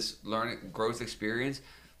had this growth experience.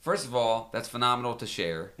 First of all, that's phenomenal to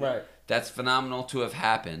share. Right. That's phenomenal to have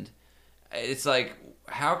happened. It's like,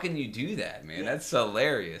 how can you do that, man? That's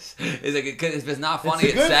hilarious. It's like, if it's not funny,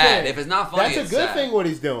 it's sad. If it's not funny, it's sad. That's a good thing what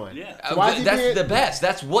he's doing. Yeah. So that's the best.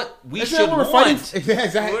 That's what we should want.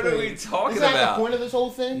 Exactly. What are we talking Isn't that about? the point of this whole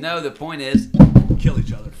thing? No, the point is kill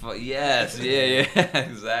each other. Yes. Yeah.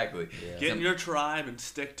 Exactly. Yeah. Get in your tribe and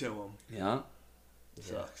stick to them. Yeah. It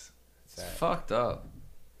sucks. It's fucked up.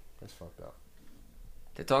 That's fucked up.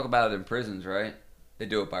 They talk about it in prisons, right? They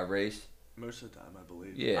do it by race. Most of the time, I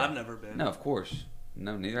believe. Yeah. I've never been. No, of course.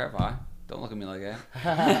 No, neither have I. Don't look at me like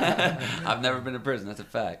that. I've never been to prison. That's a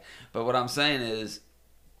fact. But what I'm saying is,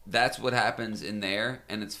 that's what happens in there.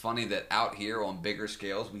 And it's funny that out here on bigger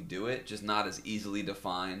scales, we do it, just not as easily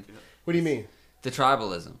defined. What do you mean? The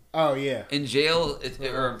tribalism. Oh, yeah. In jail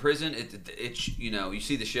or in prison, it's you know, you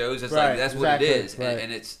see the shows. It's right, like that's exactly, what it is, right.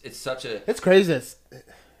 and it's such a. It's crazy.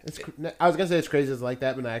 I was gonna say it's crazy it's like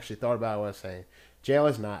that, but I actually thought about what I was saying. Jail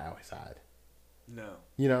is not outside. No.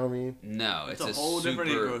 You know what I mean? No, it's a whole different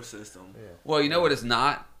ecosystem. Yeah. Well, you know what? It's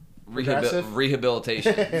not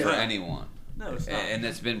rehabilitation for anyone. No, it's not. And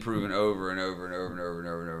it's been proven over and over and over and over and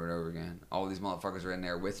over and over and over again. All these motherfuckers are in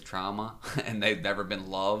there with trauma, and they've never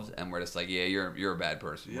been loved, and we're just like, yeah, you're a bad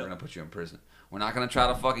person. We're gonna put you in prison. We're not gonna try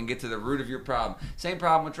to fucking get to the root of your problem. Same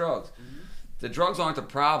problem with drugs. Mm-hmm. The drugs aren't the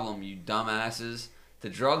problem, you dumbasses. The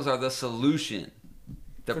drugs are the solution.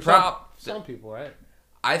 Some people, right?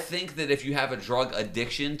 I think that if you have a drug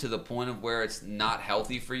addiction to the point of where it's not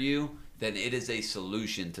healthy for you, then it is a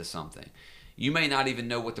solution to something. You may not even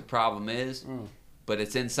know what the problem is, but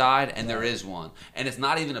it's inside, and there is one. And it's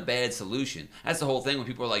not even a bad solution. That's the whole thing when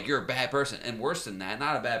people are like, you're a bad person. And worse than that,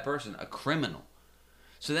 not a bad person, a criminal.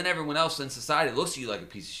 So then everyone else in society looks at you like a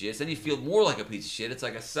piece of shit. So then you feel more like a piece of shit. It's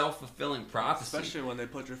like a self-fulfilling prophecy. Especially when they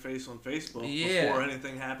put your face on Facebook before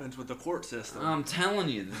anything happens with the court system. I'm telling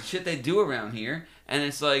you, the shit they do around here, and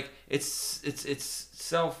it's like, it's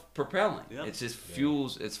self-propelling. Yep. It just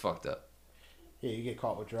fuels, it's fucked up. Yeah, you get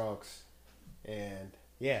caught with drugs. And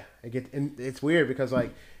it's weird because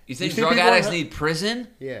like you think drug addicts need prison?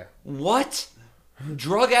 Yeah. What?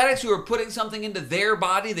 Drug addicts who are putting something into their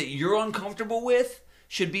body that you're uncomfortable with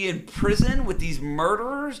should be in prison with these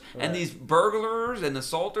murderers and these burglars and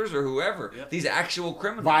assaulters or whoever. Yep. These actual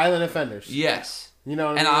criminals. Violent offenders. Yes. You know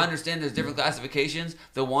what I mean? I understand there's different classifications.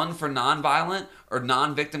 The one for non-violent or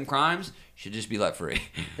non-victim crimes should just be let free.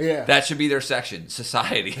 Yeah. That should be their section.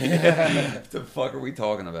 Society. What the fuck are we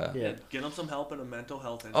talking about? Yeah. Get them some help in a mental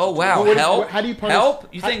health institute. Oh, wow. Help? How do you punish?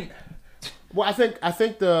 Help? You think... Well, I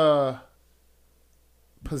think the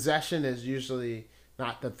possession is usually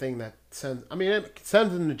not the thing that sends... I mean, it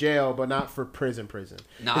sends them to jail, but not for prison.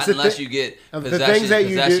 Not unless you get possession.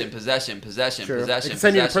 Sure. It can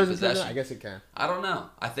send you to prison. I guess it can. I don't know.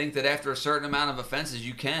 I think that after a certain amount of offenses,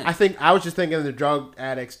 you can. I was just thinking the drug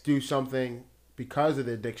addicts do something because of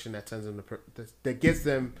the addiction that sends them to... That gets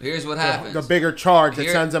them... Here's what happens. The bigger charge that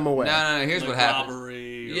sends them away. No. Here's what happens.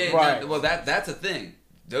 Robbery. Yeah, right. No, well, that's a thing.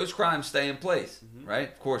 Those crimes stay in place, right?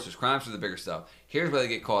 Of course, there's crimes for the bigger stuff. Here's where they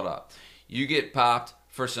get caught up. You get popped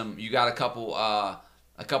for some. You got a couple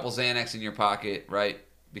Xanax in your pocket, right?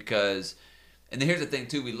 Because, and here's the thing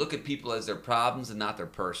too. We look at people as their problems and not their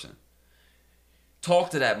person.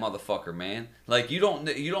 Talk to that motherfucker, man. Like you don't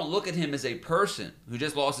look at him as a person who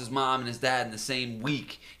just lost his mom and his dad in the same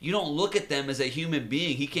week. You don't look at them as a human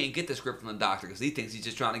being. He can't get the script from the doctor because he thinks he's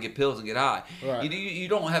just trying to get pills and get high. Right. You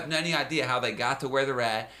don't have any idea how they got to where they're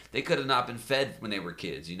at. They could have not been fed when they were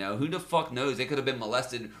kids. You know, who the fuck knows? They could have been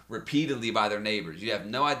molested repeatedly by their neighbors. You have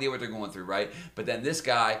no idea what they're going through, right? But then this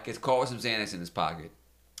guy gets caught with some Xanax in his pocket.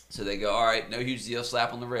 So they go, all right, no huge deal,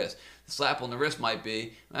 slap on the wrist. The slap on the wrist might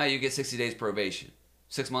be, you get 60 days probation.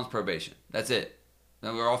 6 months probation. That's it.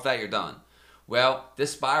 Then we're off that, you're done. Well,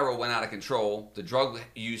 this spiral went out of control. The drug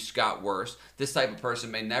use got worse. This type of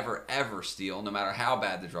person may never, ever steal, no matter how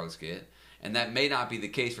bad the drugs get. And that may not be the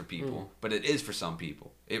case for people, but it is for some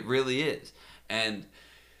people. It really is. And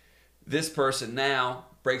this person now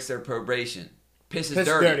breaks their probation. Piss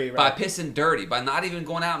dirty right? By pissing dirty. By not even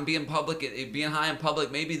going out and being public, being high in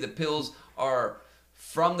public. Maybe the pills are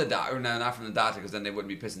from the doctor. No, not from the doctor, because then they wouldn't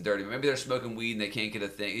be pissing dirty. But maybe they're smoking weed and they can't get a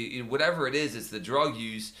thing. Whatever it is, it's the drug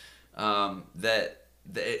use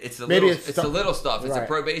it's the little stuff. It's the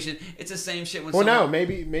probation. It's the same shit.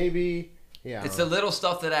 Maybe. Yeah. It's the little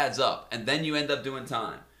stuff that adds up, and then you end up doing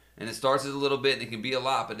time. And it starts as a little bit, and it can be a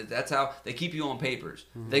lot, but that's how they keep you on papers.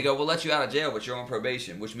 Mm-hmm. They go, we'll let you out of jail, but you're on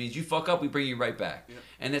probation, which means you fuck up, we bring you right back. Yep.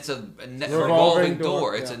 And it's a revolving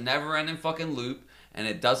door. It's a never-ending fucking loop, and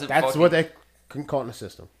it doesn't. That's what they can call it in the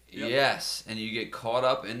system. Yep. Yes, and you get caught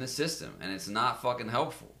up in the system, and it's not fucking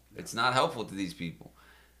helpful. It's not helpful to these people.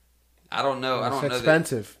 I don't know. It's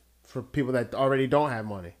expensive for people that already don't have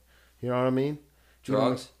money. You know what I mean?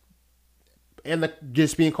 Drugs. And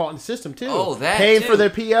just being caught in the system too. Oh, that paying too. for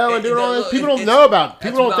their PO and doing all this. People don't know about it.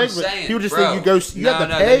 People don't think. People just think you have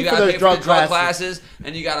to pay for those drug classes,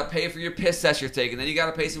 and you got to pay for your piss test you're taking. Then you got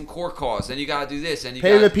to pay some court costs. Then you got to do this. And you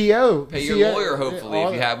pay the PO. Pay your lawyer, hopefully,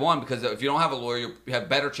 if you have one, because if you don't have a lawyer, you have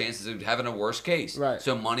better chances of having a worse case. Right.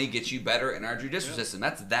 So money gets you better in our judicial system.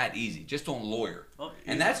 That's that easy, just on lawyer,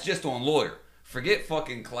 and that's just on lawyer. Forget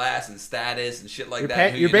fucking class and status and shit like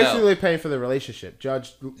that. You're basically paying for the relationship,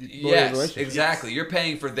 judge-lawyer relationship. Exactly. You're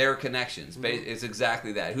paying for their connections. Mm-hmm. It's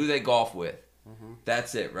exactly that. Who they golf with. Mm-hmm.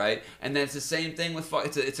 That's it, right? And then it's the same thing with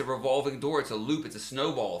it's a revolving door. It's a loop. It's a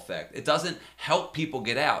snowball effect. It doesn't help people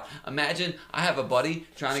get out. Imagine I have a buddy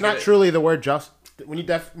trying to get. It's not truly the word justice. When you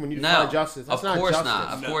define justice, that's of course not not.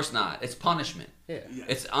 justice. Of course not. It's punishment. Yeah.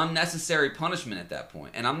 It's unnecessary punishment at that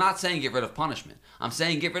point. And I'm not saying get rid of punishment. I'm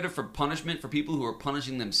saying get rid of punishment for people who are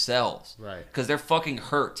punishing themselves. Right. Because they're fucking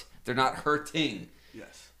hurt. They're not hurting.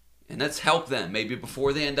 Yes. And let's help them maybe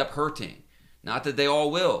before they end up hurting. Not that they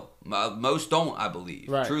all will. Most don't, I believe.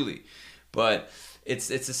 Right. Truly. But it's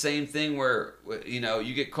the same thing where, you know,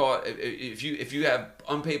 you get caught. If you have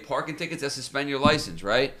unpaid parking tickets, that suspend your license,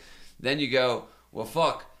 right? Then you go, well,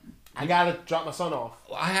 fuck. I gotta drop my son off.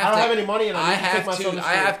 I don't have any money, and I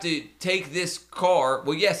have to take this car.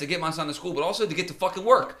 Well, yes, to get my son to school, but also to get to fucking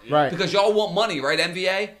work. Right. Because y'all want money, right,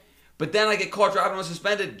 MVA? But then I get caught driving on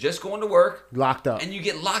suspended, just going to work, locked up, and you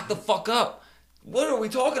get locked the fuck up. What are we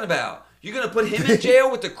talking about? You're gonna put him in jail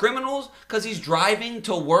with the criminals because he's driving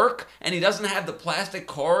to work and he doesn't have the plastic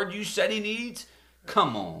card you said he needs?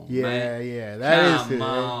 Come on, man. Yeah, Come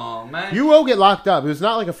on, man. You will get locked up. It's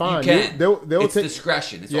not like a fine. You can. It's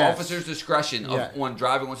discretion. It's officers' discretion on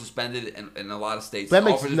driving when suspended in a lot of states. That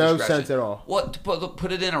makes no sense at all. What? To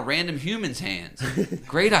put it in a random human's hands.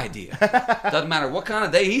 Great idea. Doesn't matter what kind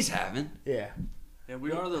of day he's having. Yeah. And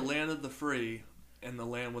we are the land of the free and the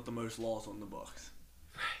land with the most laws on the books.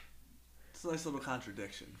 Right. It's a nice little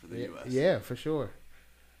contradiction for the U.S. Yeah, for sure.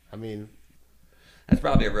 I mean... That's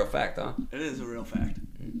probably a real fact, huh? It is a real fact.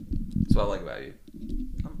 That's what I like about you.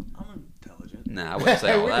 I'm intelligent. Nah, I wouldn't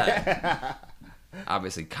say all that.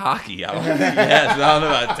 Obviously cocky. I don't think yes, but I don't know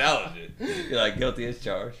about intelligent. You're like guilty as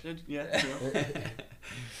charged. Yeah, true.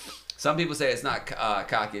 Some people say it's not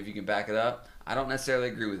cocky if you can back it up. I don't necessarily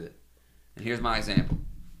agree with it. And here's my example.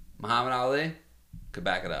 Muhammad Ali could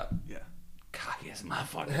back it up. Yeah. Cocky as a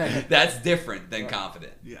motherfucker. That's different than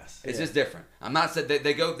confident. Yes. It's just different. I'm not saying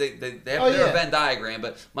they have their Venn diagram,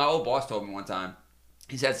 but my old boss told me one time,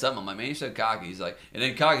 he said something. I'm like, man, you said cocky. He's like, and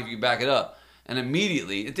then cocky if you back it up. And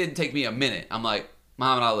immediately, it didn't take me a minute. I'm like,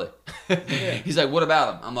 Muhammad Ali. He's like, what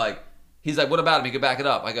about him? I'm like, he's like, what about him? He could back it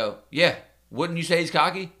up. I go, yeah. Wouldn't you say he's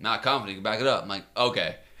cocky? Not confident. He can back it up. I'm like,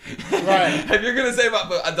 okay. Right. If you're gonna say about,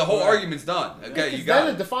 but the whole argument's done. Okay, you got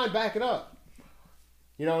it. Define back it up.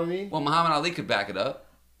 You know what I mean? Well, Muhammad Ali could back it up.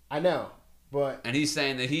 I know, but... And he's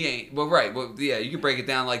saying that he ain't... Well, right. Well, yeah, you can break it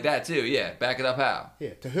down like that, too. Yeah, back it up how?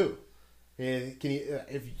 Yeah, to who? And can you...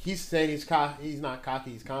 if he's saying he's not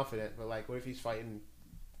cocky, he's confident, but, like, what if he's fighting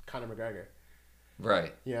Conor McGregor?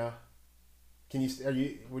 Right. You know? Can you...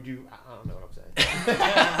 would you... I don't know what I'm saying.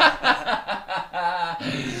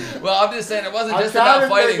 Well, I'm just saying it wasn't just about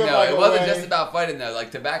fighting, though. Like it wasn't just about fighting, though.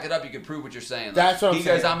 Like, to back it up, you can prove what you're saying. Like, that's what I'm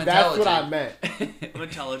saying. He goes, I'm intelligent. That's what I meant. I'm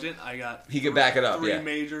intelligent. I got... He could back it up, 3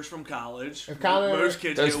 majors from college. Most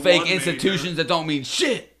kids those get fake 1 institutions major. that don't mean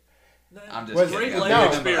shit. I'm just kidding. Great No,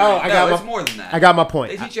 life experience. it's more than that. I got my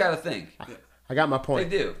point. They teach you how to think. I got my point.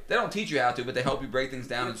 They do. They don't teach you how to, but they help you break things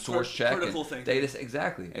down and source check. Critical thinking. Data,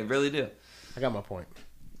 exactly. They really do. I got my point.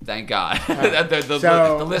 Thank God.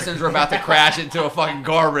 The listeners were about to crash into a fucking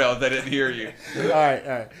guardrail if they didn't hear you. All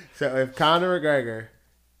right. So if Conor McGregor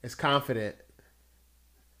is confident,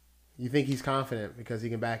 you think he's confident because he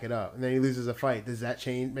can back it up, and then he loses a fight, does that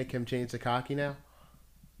make him change to cocky now?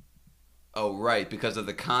 Oh, right. Because of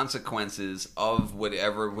the consequences of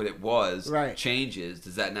whatever it was changes.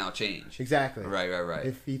 Does that now change? Exactly. Right.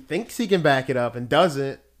 If he thinks he can back it up and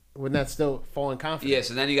doesn't, wouldn't that still fall in confidence? Yeah,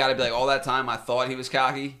 so then you got to be like, all that time I thought he was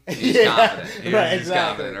cocky. He's Yeah, confident. right, He's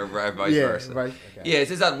exactly. confident, or vice versa. Right, okay. Yeah, it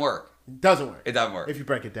just doesn't work. Doesn't work. It doesn't work. If you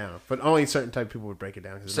break it down, but only certain type of people would break it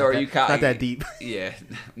down. 'Cause it's So not are that- you cocky? Not that deep. Yeah,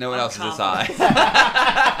 no one I'm else is this confident.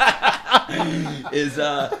 high.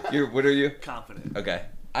 What are you? Confident. Okay,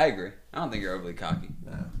 I agree. I don't think you're overly cocky.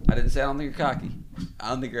 No. I didn't say I don't think you're cocky. I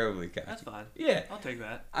don't think you're overly cocky. That's fine. Yeah, I'll take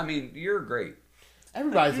that. I mean you're great.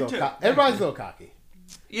 Everybody's a You little too. cocky. Everybody's a little cocky.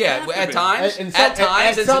 Yeah, have to at be. times, In at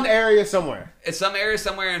times, at some area somewhere. in some areas,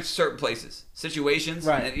 somewhere, in certain places, situations.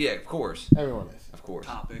 Right. And yeah, of course, Everyone is. of course.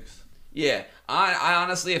 Topics. Yeah, I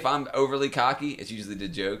honestly, if I'm overly cocky, it's usually the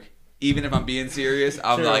joke. Even if I'm being serious,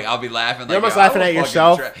 I'm Sure. like, I'll be laughing. You're like, almost "Yo, I laughing will at fucking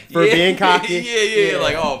yourself for being cocky. Yeah, Yeah.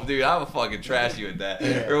 like, oh, dude, I will fucking trash you at that,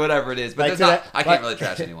 Yeah. or whatever it is. But Like there's to not. that- I can't like- really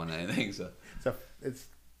trash anyone or anything. So, So it's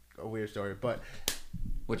a weird story, but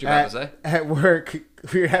what you about to say? at work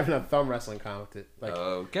we were having a thumb wrestling competition, like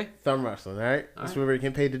Okay. thumb wrestling. All right, that's what we were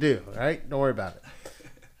getting paid to do. All right, don't worry about it.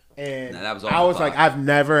 And Nah, that was off I the was like, clock. I've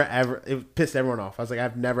never ever. It pissed everyone off. I was like,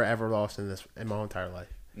 I've never ever lost in my whole entire life.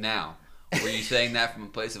 Now, were you saying that from a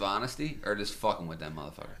place of honesty or just fucking with that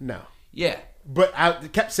motherfucker? No, Yeah, but I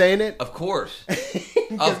kept saying it. of course.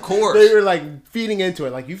 Of course. They were like feeding into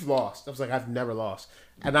it, like you've lost. I was like, I've never lost,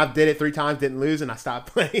 and I did it 3 times, didn't lose, and I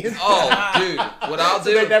stopped playing. Oh, dude, what I'll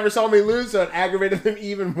So they do. never saw me lose, so it aggravated them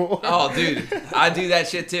even more. Oh, dude, I do that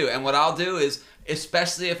shit too. And what I'll do is,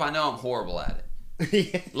 especially if I know I'm horrible at it,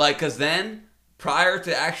 Yeah. like, cause then prior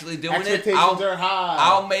to actually doing it, Expectations are high.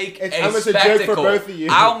 I'll make It's a almost a joke spectacle. for both of you.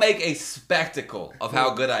 I'll make a spectacle of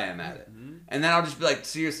how good I am at it. And then I'll just be like,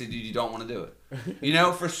 seriously, dude, you don't want to do it. You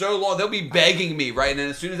know, for so long, they'll be begging me, right? And then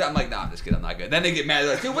as soon as I'm like, nah, I'm just kidding, I'm not good. Then they get mad.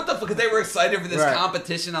 They're like, dude, what the fuck? Because they were excited for this Right.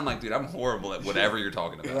 competition. I'm like, dude, I'm horrible at whatever you're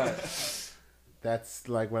talking about. Right. That's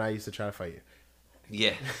like when I used to try to fight you.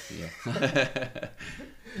 Yeah. Yeah.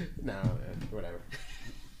 No, whatever.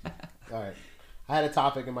 All right. I had a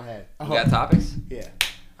topic in my head. You got topics? Yeah.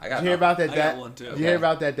 I got Did you hear about that I dad? got one, too. Did you hear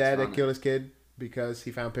about that dad What's that on killed his kid because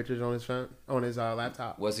he found pictures on his phone, on his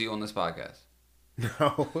laptop? Was he on this podcast?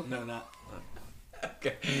 No. No, not.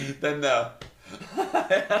 Okay. Then no.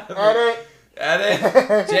 Edit.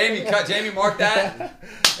 Edit. Jamie, mark that.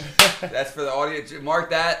 That's for the audience. Mark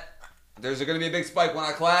that. There's going to be a big spike when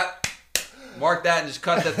I clap. Mark that and just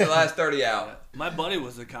cut the last 30 out. My buddy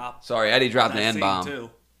was a cop. Sorry, Eddie dropped That an scene, N-bomb. too.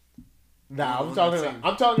 Nah, He's talking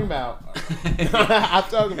I'm talking about. He's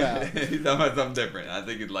talking about. something different. I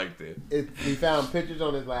think you'd like to. He found pictures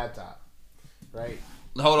on his laptop, right?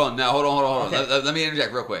 Hold on. Now, hold on. Okay. Let me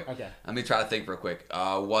interject real quick. Okay. Let me try to think real quick.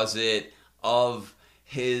 Was it of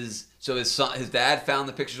his... So his son, his dad found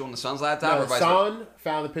the pictures on the son's laptop? No, or the vice versa? son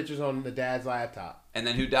found the pictures on the dad's laptop. And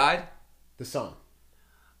then who died? The son.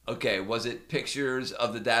 Okay, was it pictures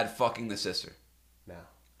of the dad fucking the sister? No.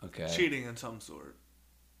 Okay. Cheating in some sort.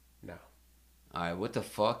 No. All right, what the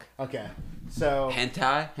fuck? Okay. So.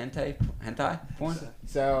 Hentai porn?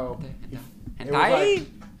 So. It was Hentai? like,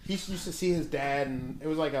 he used to see his dad, and it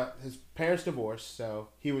was like his parents divorced, so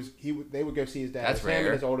they would go see his dad. That's It was him rare.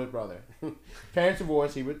 and his older brother. Parents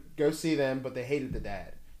divorced. He would go see them, but they hated the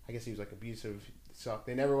dad. I guess he was like abusive. Sucked.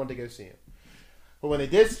 They never wanted to go see him. But when they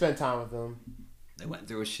did spend time with him, They went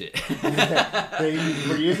through a shit. they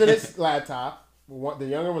were using his laptop. The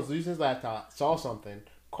younger was using his laptop, saw something,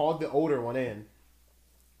 called the older one in,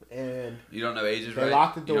 and You don't know ages, They right?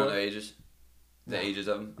 locked the You door. don't know ages? The No. ages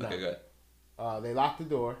of them? No. Okay, good. they locked the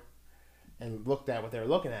door and looked at what they were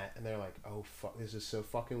looking at, and they're like, "Oh fuck, this is so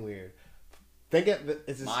fucking weird." Think it's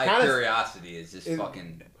this My kind of curiosity is just it-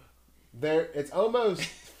 fucking... it's almost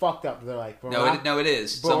fucked up. They're like, No, it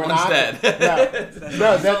is. but we're Someone's not- dead.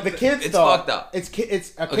 No, the kids It's thought fucked up. It's a kid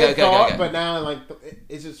Okay, thought, okay. but now like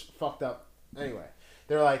it's just fucked up. Anyway,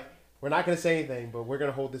 they're like, we're not gonna say anything, but we're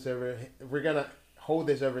gonna hold this over. We're gonna hold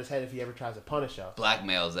this over his head if he ever tries to punish us.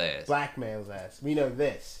 Blackmail's ass. Blackmail's ass. We know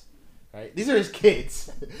this, right? These are his kids.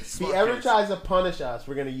 If he Smart ever kids. tries to punish us,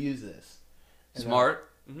 we're gonna use this. And Smart.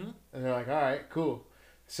 Mm-hmm. And they're like, all right, cool.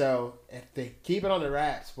 So if they keep it on the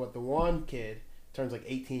wraps, but the one kid turns like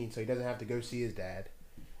 18, so he doesn't have to go see his dad.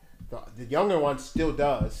 The younger one still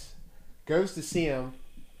does. Goes to see him.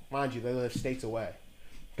 Mind you, they live states away.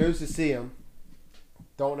 Goes to see him.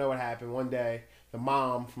 Don't know what happened. One day, the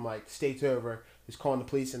mom from like states over is calling the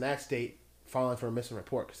police in that state, filing for a missing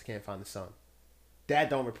report because they can't find the son. Dad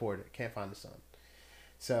don't report it. Can't find the son.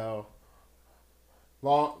 So,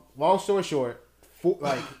 long story short,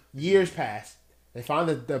 like years passed. They find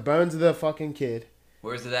the bones of the fucking kid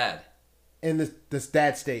Where's the dad? in this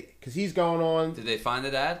dad's state because he's going on. Did they find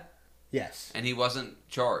the dad? Yes, And he wasn't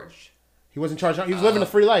charged. he wasn't charged. He was living a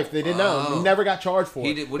free life. They didn't know. He Oh. never got charged for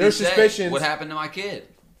He it. did. What There's did he say? suspicions. What happened to my kid?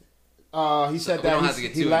 He said we that don't he, have to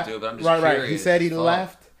get he too left. into it, but I'm just Right. curious. He said he Fuck.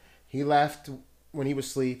 left. He left when he was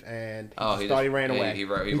asleep, and he thought he ran away. He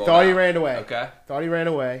thought he ran away. Okay. Thought he ran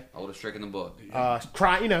away. Oldest trick in the book.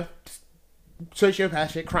 Crying,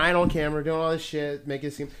 sociopath shit, crying on camera, doing all this shit, making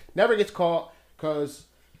it seem never gets caught because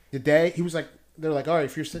the day he was like, they're like, all right,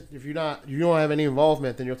 if you don't have any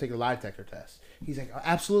involvement, then you'll take a lie detector test. He's like, oh,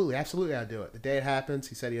 absolutely, I'll do it. The day it happens,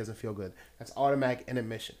 he said he doesn't feel good. That's automatic and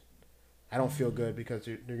admission. I don't feel good because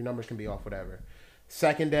your numbers can be off, whatever.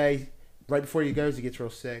 Second day, right before he goes, he gets real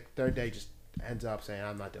sick. Third day, just ends up saying,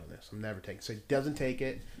 I'm not doing this. I'm never taking it. So he doesn't take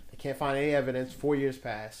it. They can't find any evidence. 4 years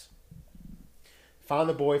pass. Found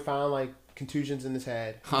the boy, found like contusions in his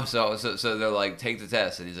head. Oh, so they're like, take the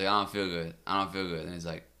test, and he's like, I don't feel good, and he's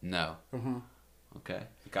like, no. Mm-hmm. Okay.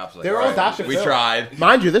 The cops are like, They were on Dr. We Phil. tried.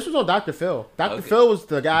 Mind you, this was on Dr. Phil. Dr. Okay. Phil was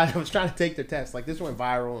the guy that was trying to take their test. Like, this went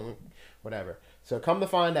viral and whatever. So come to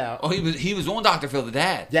find out. Oh, he was on Dr. Phil, the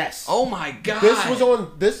dad. Yes. Oh my god. This was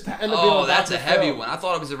on this ended up being on that's Dr. a heavy Phil. one. I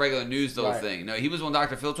thought it was a regular news Right. thing. No, he was on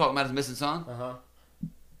Dr. Phil talking about his missing son Uh-huh.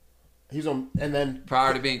 He's on, and then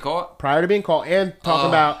prior to being caught. prior to being called and talking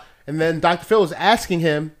about, and then Dr. Phil was asking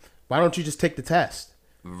him, why don't you just take the test?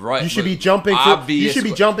 Right. You should but be jumping. You should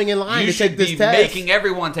be jumping in line You to take should this be test. making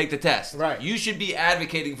everyone take the test. Right. You should be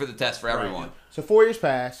advocating for the test for everyone. Right. So 4 years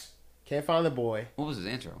pass. Can't find the boy. What was his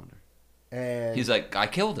answer, I wonder? And He's like, I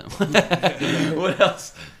killed him. What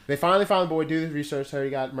else? they finally found the boy. Do the research. How he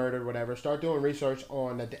got murdered. Whatever. Start doing research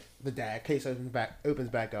on the dad. Case opens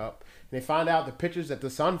back up. And they find out the pictures that the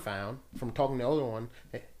son found from talking to the older one.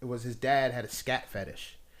 It was his dad had a scat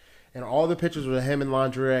fetish. And all the pictures were him in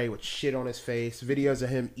lingerie with shit on his face. Videos of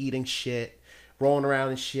him eating shit, rolling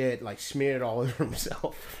around in shit, like smeared it all over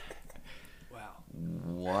himself. Wow.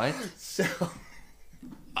 What? So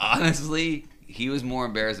Honestly, he was more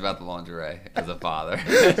embarrassed about the lingerie as a father.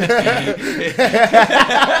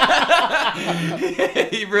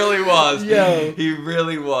 He really was. Yo. He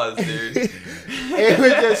really was, dude. it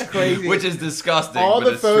was just crazy. Which is disgusting. all but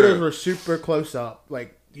the it's photos true. were super close up.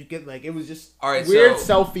 Like you get like it was just All right, weird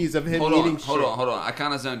so- selfies of him Hold eating on, shit. hold on. I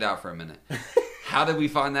kind of zoned out for a minute. How did we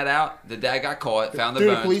find that out? The dad got caught, found the Through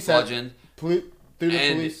the bones, police bludgeoned. Through the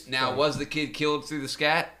And police. now, Sorry. was the kid killed through the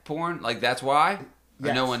scat porn? Like, that's why? Or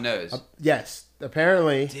Yes. no one knows? Yes.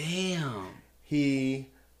 Apparently Damn. he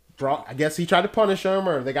brought. I guess he tried to punish him,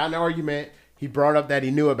 or they got in an argument. He brought up that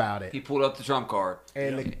he knew about it, He pulled up the trump card.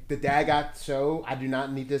 and the dad got so I do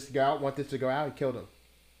not need this to go out. Want this to go out? He killed him.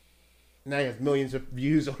 Now he has millions of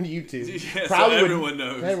views on YouTube. Yeah, so would- everyone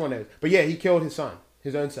knows. Everyone knows. But yeah, he killed his son,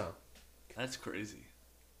 his own son. That's crazy.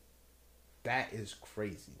 That is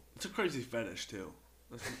crazy. It's a crazy fetish too.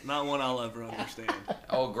 That's not one I'll ever understand.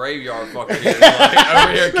 Oh, graveyard fucker here. Like,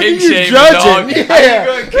 over here, king you shaming, judging. dog. Yeah.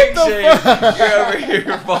 How you going king shame? You're over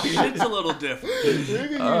here fucking. It's a little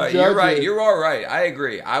different. All right, you're right. You're all right. I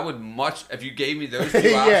agree. I would much if you gave me those two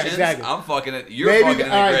Yeah, options. exactly. I'm fucking it. You're fucking in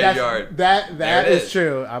the all right, graveyard. That There it is is.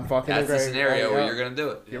 true. I'm fucking That's in the the scenario graveyard. where Yeah. you're gonna do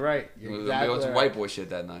it. You're right. You're We're gonna exactly be on some right. white boy shit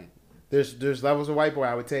that night. There's levels of white boy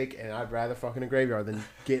I would take, and I'd rather fucking a graveyard than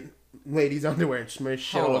get ladies' underwear and smear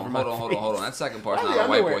shit all over my face. Hold on. That second part's Why not the a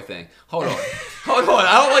white underwear? boy thing. Hold on.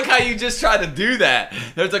 I don't like how you just tried to do that.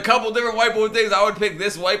 There's a couple different white boy things. I would pick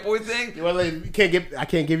this white boy thing. Well, I can't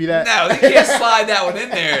give you that. No, you can't slide that one in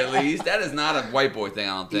there. At least that is not a white boy thing.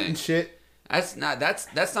 I don't Eating think shit. that's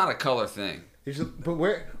not a color thing. But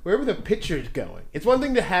where were the pictures going? It's one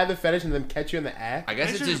thing to have the fetish and then catch you in the act. I guess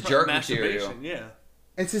it's Pictures just of jerk masturbation, material. Yeah.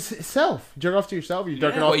 It's just itself. Jerk off to yourself. You're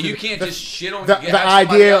jerking off. Well, to you can't the, just shit on the have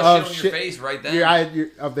somebody idea else of shit on your face right then. Your idea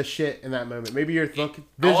of the shit in that moment. Maybe your visual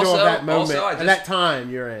Also- of that moment also, I and that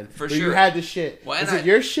time you're in. For where you sure. had the shit. Well, and Is I- it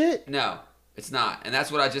your shit? No, it's not. And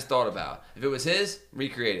that's what I just thought about. If it was his,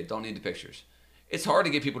 recreate it. Don't need the pictures. It's hard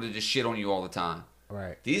to get people to just shit on you all the time.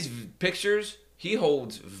 Right. These pictures, he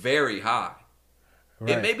holds very high.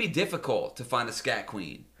 Right. It may be difficult to find a scat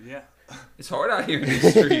queen. Yeah. It's hard out here in these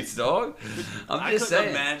streets, dog. I'm I just couldn't saying.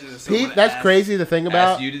 imagine if someone Pete, that's asked crazy to think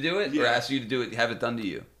about. Ask you to do it, or Yeah. ask you to do it, have it done to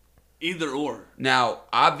you. Either or. Now,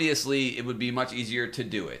 obviously, it would be much easier to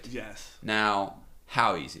do it. Yes. Now,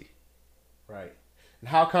 how easy? Right. And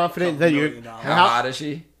how confident Couple that you're. $1 million. How hot is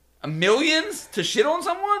she? Millions to shit on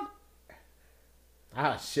someone?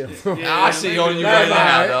 Ah, shit. Yeah, I see on you right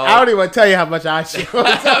now, I dog. don't even want to tell you how much I shit.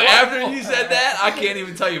 After you said that, I can't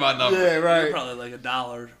even tell you my number. Yeah, You're right. probably like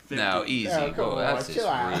 $1.50. No, easy. Yeah, come Bro, on, that's chill just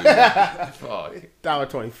out. rude. Fuck.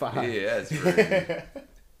 $1.25. Yeah, that's rude. Yeah,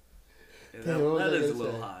 that is a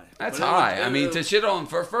little high. That's But it high. was- I mean, to shit on,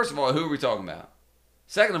 first of all, who are we talking about?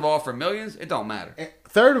 Second of all, for millions, it don't matter.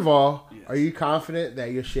 Third of all, Yeah. Are you confident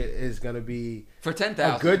that your shit is gonna be For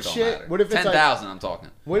 10,000, a good shit? Matter. What if it's 10,000? I'm talking.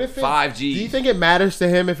 What if it's 5G? Do you think it matters to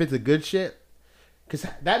him if it's a good shit? Because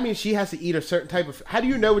that means she has to eat a certain type of. How do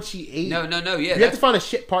you know what she ate? No. Yeah, you have to find a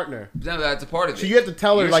shit partner. No, that's a part of it. So you have to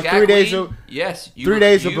tell her Your like scat 3 days. queen, yes, you 3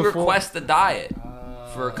 days you before. request the diet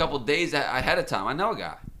for a couple days ahead of time. I know a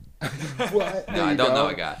guy. What? No, I don't know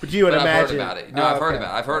a guy. But you would I've imagine. heard about it. No, Oh, I've heard okay.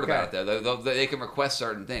 about it. I've heard Okay. about it though. They can request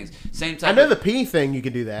certain things. Same type. I know of, the pee thing. You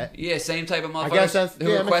can do that. Yeah, same type of motherfuckers guess that's- who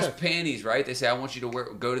yeah, that makes request sense. panties, right? They say, I want you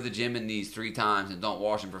to go to the gym in these 3 times and don't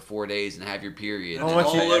wash them for 4 days and have your period. I It's want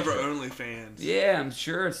all you- over OnlyFans. Yeah, I'm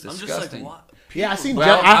sure it's I'm disgusting. just like, what? Yeah, I seen.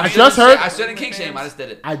 Well, I shouldn't just say- heard. I shouldn't kink shame. I just did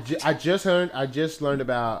it. I just learned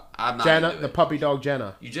about I'm not Jenna, into the it. puppy dog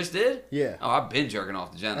Jenna. You just did? Yeah. Oh, I've been jerking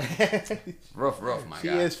off to Jenna. rough, my She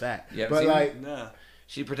guy. is fat, You haven't but seen her? like Nah.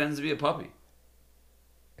 She pretends to be a puppy.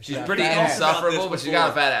 She's got a pretty fat ass. insufferable, but she's got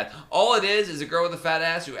a Before. fat ass. All it is a girl with a fat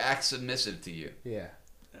ass who acts submissive to you. Yeah.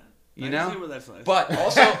 You I know? can see where that's nice. But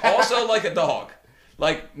also like a dog.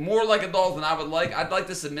 Like, more like a dog than I would like. I'd like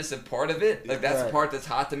the submissive part of it. Like, that's the Right. part that's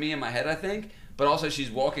hot to me in my head, I think. But also, she's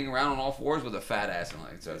walking around on all fours with a fat ass. And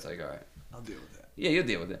like, so it's like, all right. I'll deal with that. Yeah, you'll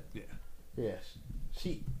deal with it. Yeah. Yes.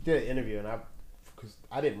 She did an interview, and because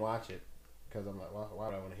I didn't watch it, because I'm like, why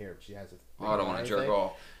do I want to hear it? She has it. Oh, I don't want to jerk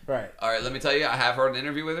off. Right. All right, let me tell you, I have heard an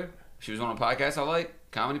interview with her. She was on a podcast I like,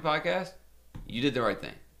 comedy podcast. You did the right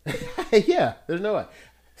thing. Yeah. There's no way.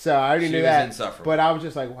 So I already She knew was that. insufferable. But I was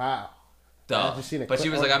just like, wow. Duh. I've just seen a But she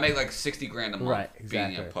clip was on- like, I make like 60 grand a month Right, being a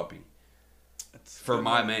exactly. puppy That's for good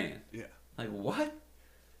my money. man. Yeah. Like, what?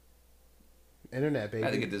 Internet, baby. I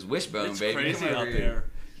had to get this wishbone, It's baby. crazy Come out over here. there.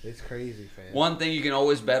 It's crazy, fam. One thing you can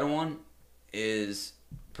always bet on is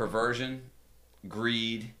perversion,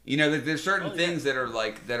 greed. You know, there's certain Oh, yeah. things that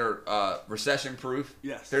are recession proof.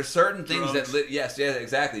 Yes. There's certain things Drugs. yes,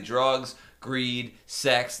 exactly. Drugs, greed,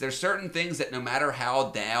 sex. There's certain things that no matter how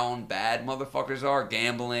down bad motherfuckers are,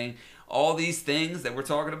 gambling, all these things that we're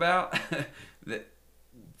talking about, that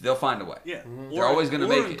they'll find a way. Yeah. They're always gonna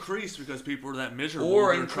make it. increase because people are that miserable.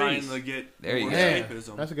 Or They're trying increase. to get There you more go. Man,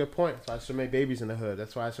 escapism. that's a good point. That's why there's so many babies in the hood.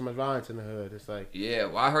 That's why there's so much violence in the hood. It's like, Yeah,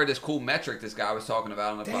 well, I heard this cool metric this guy was talking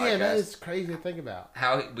about on the damn, that podcast. is crazy to think about.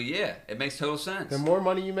 But yeah, it makes total sense. The more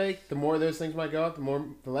money you make, the more those things might go up.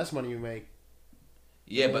 The less money you make.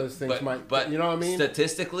 Yeah, those things but, might- but you know what I mean?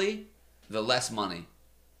 Statistically, the less money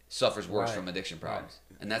suffers worse Right. from addiction problems,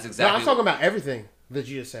 and that's No, exactly. I'm talking about everything that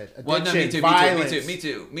you just said. Addiction, well, no, me too, violence. me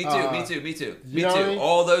too. uh, me you know what I mean?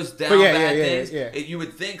 All those down But yeah, bad yeah, things. yeah. You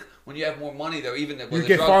would think when you have more money, though, even with You the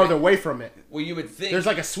get drug farther thing- away from it. Well, you would think There's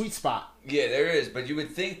like a sweet spot. yeah, there is, but you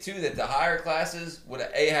would think too that the higher classes would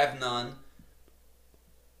have none,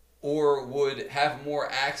 or would have more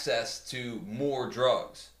access to more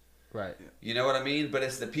drugs. Right. You know what I mean? But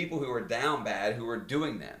it's the people who are down bad who are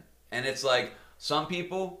doing them. And it's like some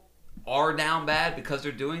people are down bad because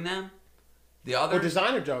they're doing them. The Or others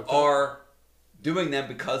designer drugs. are doing them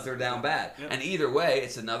because they're down bad. Yep. And either way,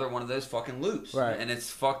 it's another one of those fucking loops. Right. And it's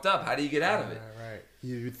fucked up. How do you get out of it? Right.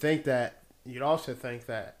 You'd think that. You'd also think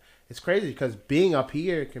that it's crazy because being up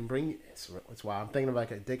here can bring. It's why I'm thinking of like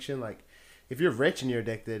addiction. Like, if you're rich and you're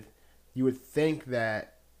addicted, you would think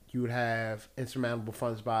that you would have insurmountable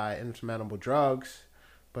funds by insurmountable drugs,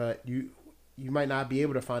 but you might not be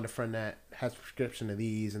able to find a friend that has a prescription of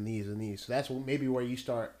these and these and these. So that's maybe where you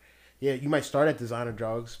start. Yeah, you might start at designer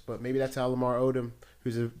drugs, but maybe that's how Lamar Odom,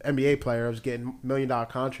 who's an NBA player, was getting $1 million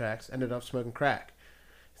contracts, ended up smoking crack.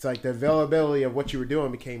 It's like the availability of what you were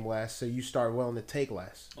doing became less, so you start willing to take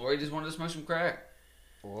less. Or you just wanted to smoke some crack.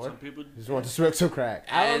 Or Some people just want to smoke some crack.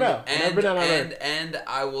 I don't know. I've never been down that road. And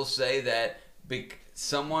I will say that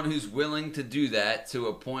someone who's willing to do that to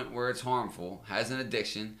a point where it's harmful has an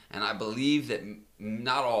addiction, and I believe that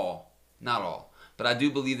not all, but I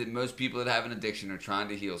do believe that most people that have an addiction are trying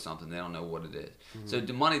to heal something. They don't know what it is. Mm-hmm. So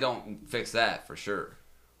the money don't fix that for sure.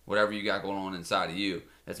 Whatever you got going on inside of you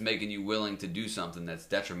that's making you willing to do something that's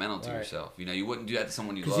detrimental to Right. yourself. You know, you wouldn't do that to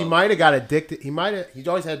someone you Because love. he might have got addicted. He's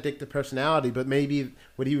always had addictive personality, but maybe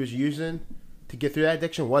what he was using to get through that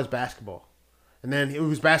addiction was basketball. And then it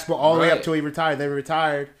was basketball all the way up Right. till he retired. Then he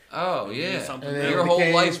retired. Oh, do yeah. something And then Your it whole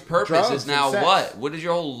became life's purpose drugs is and now sex. what? What is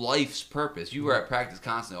your whole life's purpose? You were at practice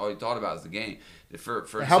constantly. All you thought about is the game. It helped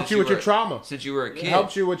since you with your were- trauma. Since you were a It kid.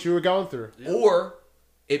 helped you what you were going through. Or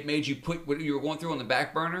it made you put what you were going through on the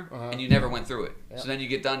back burner and you never went through it. Yep. So then you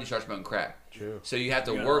get done, you start smoking crack. True. So you have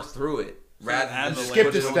to Yeah. work through it rather than add just the put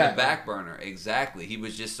layers. it Skip on the the step. back burner. Exactly. He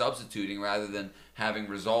was just substituting rather than having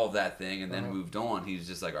resolved that thing and then Uh-huh. moved on. He was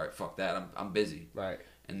just like, all right, fuck that. I'm busy. Right.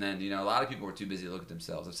 And then, a lot of people were too busy to look at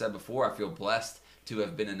themselves. I've said before, I feel blessed to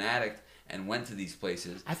have been an addict and went to these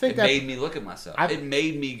places, I think it that- made me look at myself. It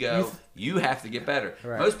made me go, you have to get better.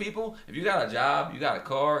 Right. Most people, if you got a job, you got a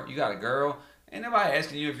car, you got a girl, ain't nobody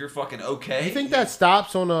asking you if you're fucking okay. You think that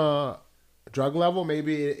stops on a drug level?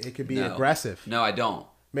 Maybe it could be No. aggressive. No, I don't.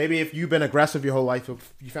 Maybe if you've been aggressive your whole life,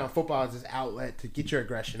 if you found football as this outlet to get your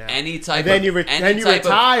aggression out. Any type and then of you any type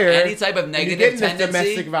retire. of, any type of and you negative get into tendency.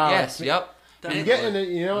 domestic violence. Yes, yep. You get in it,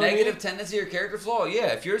 you know what I negative mean? tendency or character flaw.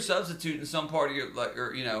 Yeah, if you're substituting some part of your like,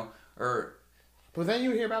 or But then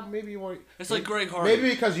you hear about maybe you want. It's like Greg Hardy. Maybe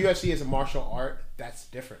because UFC is a martial art, that's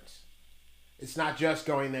the difference. It's not just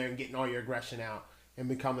going there and getting all your aggression out and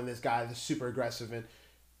becoming this guy that's super aggressive. And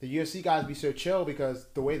the UFC guys be so chill because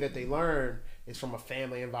the way that they learn is from a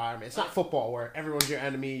family environment. It's not football where everyone's your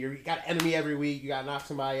enemy. You got an enemy every week. You got to knock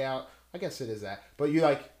somebody out. I guess it is that. But you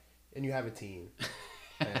and you have a team.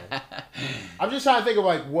 And I'm just trying to think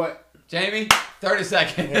of what. Jamie, 30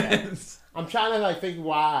 seconds. I'm trying to think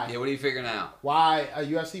why. Yeah, what are you figuring out? Why a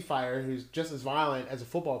UFC fighter who's just as violent as a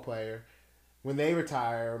football player, when they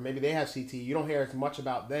retire or maybe they have CT, you don't hear as much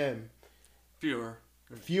about them.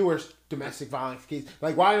 Fewer domestic violence cases.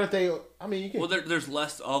 Like, why aren't they? I mean, you can. Well, there's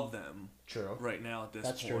less of them. True. Right now at this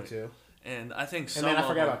That's point. true too. And I think And then I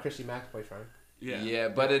forgot about Christy Mack's boyfriend. Yeah,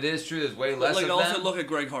 but it is true. There's way less Like, of also them. look at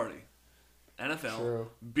Greg Hardy. NFL. True.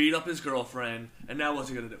 Beat up his girlfriend, and now what's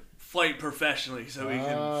he gonna do? Fight professionally so he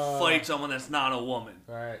can fight someone that's not a woman.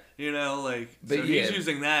 Right. You know, But so yeah. he's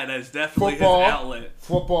using that as definitely Football. his outlet.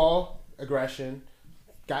 Football aggression.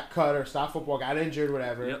 Got cut or stopped football. Got injured.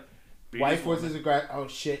 Whatever. Yep. Beat Wife his was woman. his oh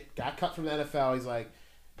shit. Got cut from the NFL. He's like,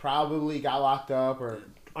 probably got locked up or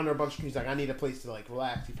under a bunch of. He's like, I need a place to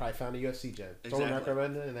relax. He probably found a UFC gym. Exactly. Don't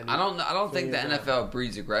recommend it. And then I don't think the years NFL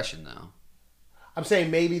breeds aggression though. I'm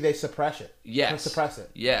saying maybe they suppress it. Yes. They suppress it.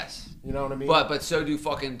 Yes. You know what I mean? But so do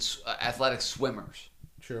fucking athletic swimmers.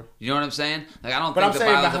 True. You know what I'm saying? Like I don't But I'm think the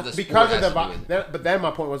saying violence of the sport because of has the to do with it. but then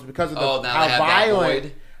my point was because of the Oh, now how they have that violent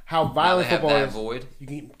void. how Now violent they have football that is. void. You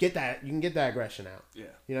can get that aggression out. Yeah.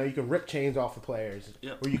 You know, you can rip chains off the players.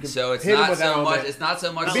 Yep. Or you can So it's hit them not with that so on much. that. It's not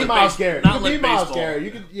so much. You can be like Miles base- Garrett. not You can like be Miles baseball. Garrett.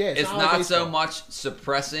 You can It's like not baseball. so much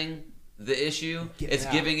suppressing the issue. Get It's it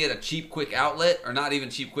out. giving it a cheap, quick outlet, or not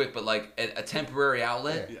even cheap, quick, but like a temporary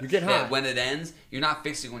outlet. Yeah. You get that high. when it ends, you're not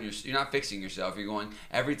fixing you're not fixing yourself. You're going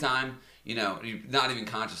every time. You know, not even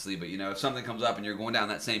consciously, but if something comes up and you're going down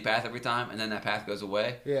that same path every time, and then that path goes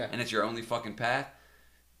away, Yeah. and it's your only fucking path.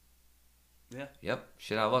 Yeah. Yep.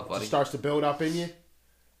 Shit out of luck, It buddy. just starts to build up in you,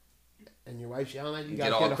 and your wife's yelling at you. You Guys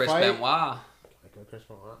get all get in a Chris fight. Benoit. Like Chris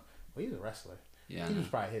Benoit. Well, he's a wrestler. Yeah. I He know.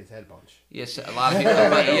 just probably hit his head a bunch. Yes, a lot of people.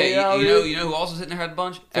 But yeah, you know who also sitting there had a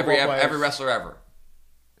bunch? Every players. wrestler ever.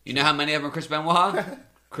 You know how many of them are Chris Benoit?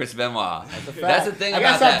 Chris Benoit. That's Fact. the thing I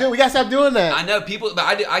about gotta stop that. we gotta stop doing that. I know people, but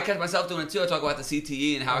I catch myself doing it too. I talk about the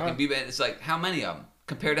CTE and how Uh-huh. it can be. It's like how many of them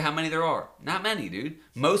compared to how many there are? Not many, dude.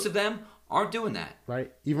 Most of them aren't doing that.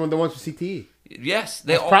 Right? Even the ones with CTE. Yes,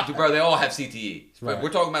 they That's all, pro- bro. They all have CTE. But Right. we're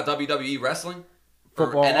talking about WWE wrestling, or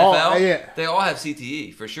Football, NFL. oh, yeah. They all have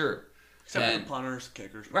CTE for sure. Except for And- the punters,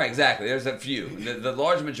 kickers. Right, exactly. There's a few. The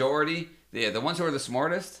large majority, the ones who are the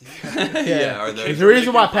smartest, yeah, are There's the. a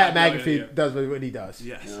reason why Yeah. Pat Yeah. McAfee does what he does.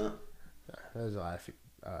 Yes. There's a lot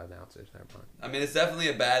of announcers. Never mind. I mean, it's definitely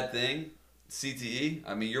a bad thing. CTE.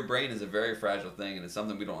 I mean, your brain is a very fragile thing, and it's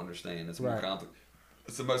something we don't understand. It's more Right. complex.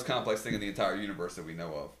 It's the most complex thing in the entire universe that we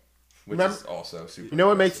know of, which Remember- is also super. You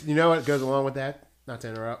know what goes along with that? Not to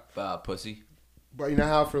interrupt. Pussy. But you know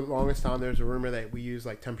how for the longest time there's a rumor that we use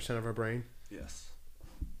like 10% of our brain, Yes.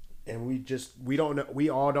 and we don't know. We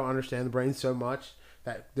all don't understand the brain so much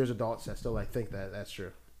that there's adults that still think that that's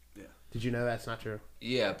true. Yeah. Did you know that's not true?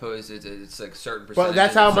 Yeah, it's like certain. But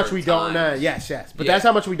that's how much certain we don't know. times. Yes. But Yeah. that's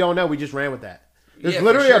how much we don't know. We just ran with that. There's Yeah, for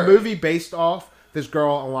literally sure. a movie based off this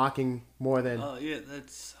girl unlocking more than Oh yeah,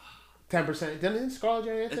 that's 10%. Didn't Scarlett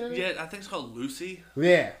Johansson? in it? yeah. I think it's called Lucy.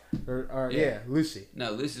 Yeah. Or Yeah. Lucy.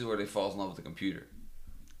 No, this is where they falls in love with the computer.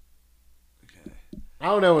 Okay. I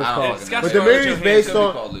don't know what it's I don't called. fucking got know. But the Scarlett movie's Johansson. based It's gonna be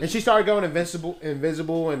on, called Lucy. and she started going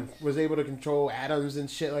invisible, and was able to control atoms and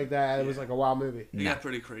shit like that. It was like a wild movie. It got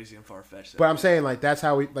pretty crazy and far fetched. But I'm saying like that's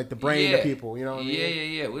how we like the brain Yeah. of people. You know what I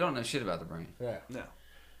mean? Yeah. We don't know shit about the brain. Yeah. no.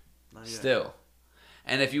 Not yet. Still.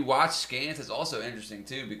 And if you watch scans, it's also interesting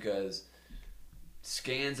too because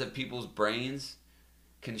scans of people's brains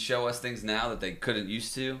can show us things now that they couldn't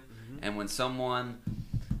used to. Mm-hmm. And when someone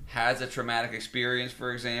has a traumatic experience,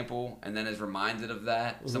 for example, and then is reminded of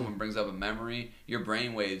that, Mm-hmm. someone brings up a memory, your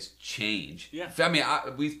brain waves change. Yeah. I mean,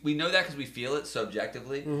 we know that because we feel it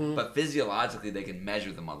subjectively, Mm-hmm. but physiologically they can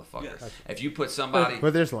measure the motherfucker. Yes. If you put somebody...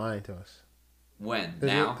 But there's lying to us. When?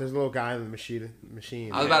 There's Now? there's a little guy in the machine.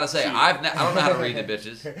 I was about to say, I don't know how to read the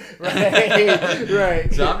bitches.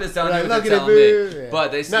 right. So I'm just telling you what look they're at telling it, me. yeah.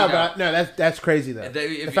 But they that's crazy though.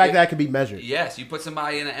 They- The fact that can be measured. Yes, you put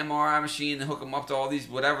somebody in an MRI machine and hook them up to all these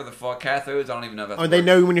whatever the fuck cathodes. I don't even know if that's Or they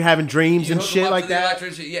know when you're having dreams You and hook 'em shit up like to the that.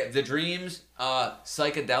 electricity. Yeah, the dreams,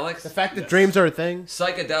 psychedelics. The fact that Yes. dreams are a thing.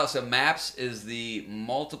 Psychedelics. So MAPS is the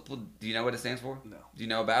multiple. Do you know what it stands for? No. Do you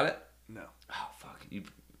know about it? No. Oh fuck you.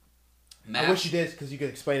 I wish you did because you could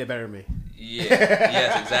explain it better than me. Yeah.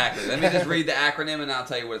 Yes, exactly. Let me just read the acronym and I'll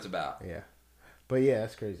tell you what it's about. Yeah. But yeah,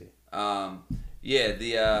 that's crazy. Yeah,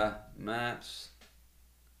 the MAPS.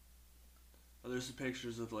 Oh, there's the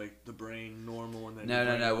pictures of like the brain normal and then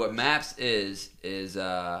No. What MAPS is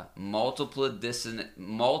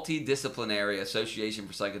multidisciplinary Association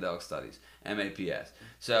for Psychedelic Studies, MAPS.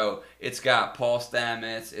 So it's got Paul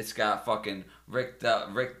Stamets, it's got fucking Rick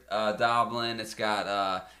Doblin, it's got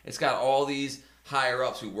all these higher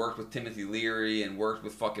ups who worked with Timothy Leary and worked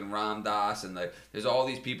with fucking Ram Dass, and there's all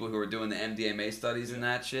these people who are doing the MDMA studies and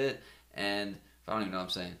that shit. And I don't even know what I'm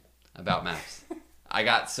saying about MAPS. I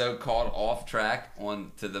got so caught off track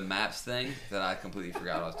to the MAPS thing that I completely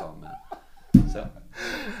forgot what I was talking about. So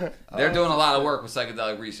they're doing a lot of work with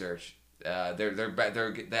psychedelic research. They have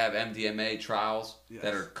MDMA trials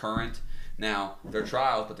that are current now. They're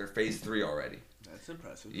trials, but they're phase 3 already. That's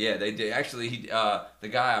impressive. Yeah, they did. Actually, the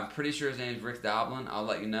guy, I'm pretty sure his name's Rick Doblin. I'll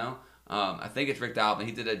let you know. I think it's Rick Doblin.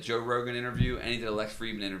 He did a Joe Rogan interview and he did a Lex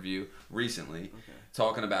Friedman interview recently,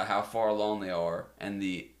 talking about how far along they are and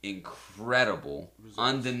the incredible,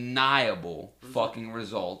 undeniable fucking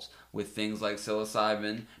results with things like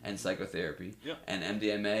psilocybin and psychotherapy and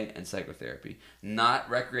MDMA and psychotherapy. Not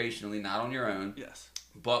recreationally, not on your own,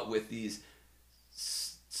 but with these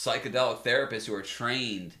psychedelic therapists who are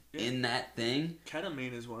trained in that thing.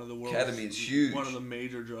 Ketamine is one of the world's Ketamine's huge. One of the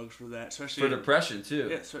major drugs for that, especially For depression too.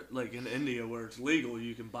 Yeah, so, like in India where it's legal,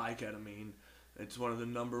 you can buy ketamine. It's one of the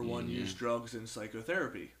number one used drugs in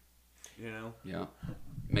psychotherapy. You know. Yeah,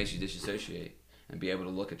 makes you disassociate and be able to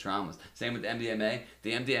look at traumas. Same with the MDMA.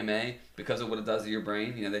 The MDMA, because of what it does to your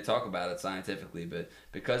brain, they talk about it scientifically, but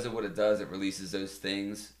because of what it does, it releases those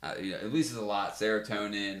things. It releases a lot: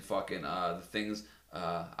 serotonin, fucking the things.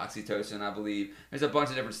 Oxytocin, I believe. There's a bunch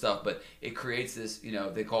of different stuff, but it creates this,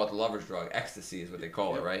 they call it the lover's drug. Ecstasy is what they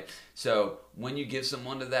call it, right? So when you give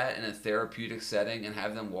someone to that in a therapeutic setting and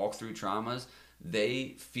have them walk through traumas,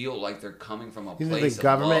 they feel like they're coming from a place of love. The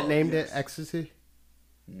government named it ecstasy?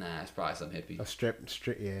 Nah, it's probably some hippie. A strip,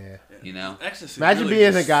 yeah. Ecstasy. Imagine really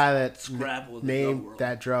being the guy that's Scrabble named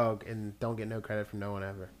that drug and don't get no credit from no one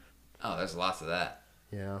ever. Oh, there's lots of that.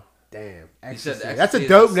 Damn. Ecstasy. That's a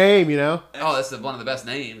dope name, Oh, that's one of the best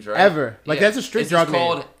names, right? Ever. That's a street drug name.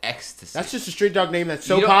 It's called ecstasy. That's just a street drug name that's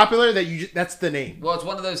so popular that that's the name. Well, it's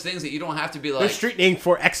one of those things that you don't have to be like... There's street name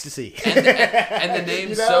for ecstasy. and the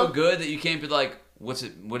name's so good that you can't be like, what's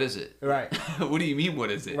it? What is it? Right. What do you mean,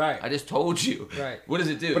 what is it? Right. I just told you. Right. What does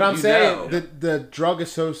it do? But I'm saying the drug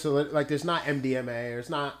is so solid. Like, there's not MDMA or it's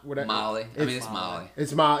not whatever. Molly. It's Molly.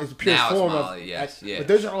 It's Molly. It's a pure form it's Molly, of. Yes. Yeah. But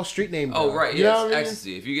those are all street names. Oh, right. You Yeah. know It's what I mean?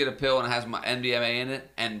 ecstasy. If you get a pill and it has MDMA in it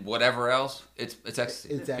and whatever else, it's ecstasy.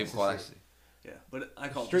 It's People call it ecstasy. ecstasy. Yeah, but I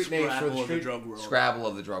call Street it names for Scrabble the of the street- drug world. Scrabble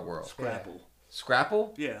of the drug world. Scrabble.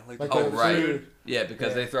 Scrapple? Yeah, like Like Oh, the right. food. Yeah,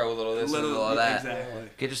 because they throw a little of this and a little of that. Exactly.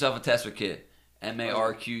 Get yourself a tester kit.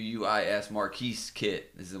 MARQUIS Marquise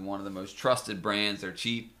kit. This is one of the most trusted brands. They're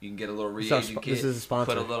cheap. You can get a little reagent kit. This is a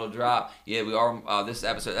sponsor. Put a little drop. Yeah, we are. This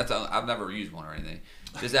episode. I've never used one or anything.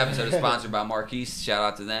 This episode is sponsored by Marquise. Shout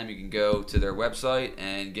out to them. You can go to their website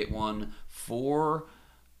and get one for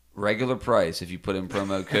regular price if you put in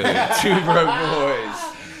promo code Two Broke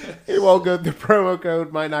Boys. It won't go. The promo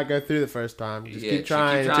code might not go through the first time. Just keep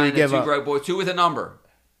trying until you give up. Two Broke Boys. 2 with a number.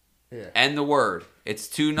 Yeah. And the word. It's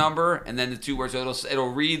 2 number and then the 2 words. So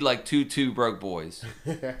it'll read like 2 broke boys.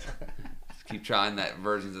 Just keep trying that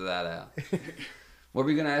versions of that out. What were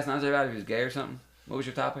we gonna ask Najee about? If he was gay or something? What was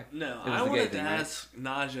your topic? No, It was I the gay wanted to thing, right? ask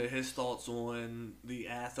Najee his thoughts on the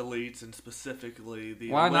athletes and specifically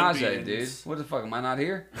the Why Olympians Najee, dude? What the fuck? Am I not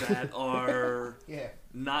here? that are Yeah.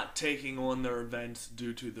 not taking on their events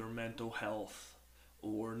due to their mental health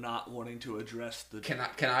or not wanting to address the Can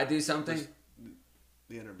I do something?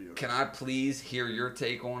 the interviewer. Can I please hear your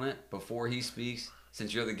take on it before he speaks?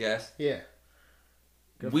 Since you're the guest, Yeah.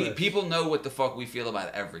 Go we first. people know what the fuck we feel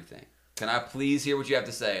about everything. Can I please hear what you have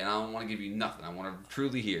to say? And I don't want to give you nothing. I want to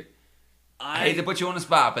truly hear. I hate to put you on the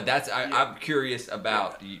spot, but I'm curious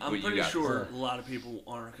about what you got. I'm pretty to sure say. a lot of people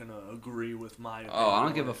aren't going to agree with my opinion. Oh, I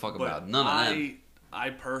don't give a fuck but about none of them. I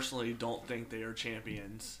personally don't think they are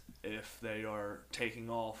champions if they are taking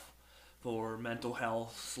off for mental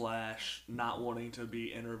health / not wanting to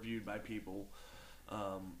be interviewed by people.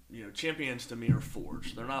 Champions to me are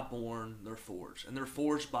forged. They're not born, they're forged. And they're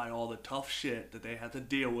forged by all the tough shit that they have to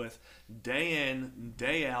deal with day in,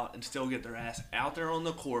 day out, and still get their ass out there on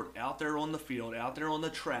the court, out there on the field, out there on the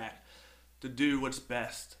track to do what's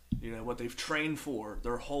best, what they've trained for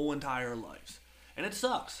their whole entire lives. And it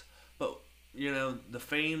sucks. But, the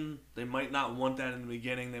fame, they might not want that in the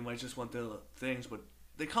beginning. They might just want the things, but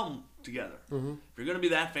they come together. Mm-hmm. If you're going to be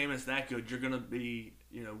that famous, that good, you're going to be,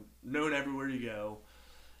 known everywhere you go.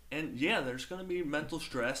 And yeah, there's going to be mental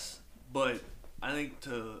stress, but I think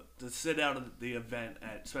to sit out of the event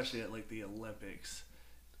especially at like the Olympics,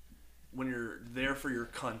 when you're there for your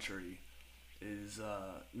country, is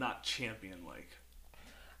not champion-like.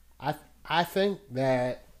 I think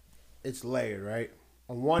that it's layered, right?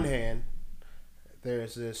 On one hand,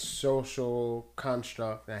 there's this social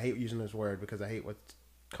construct, and I hate using this word because I hate what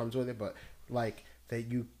comes with it, but like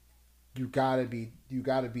that you gotta be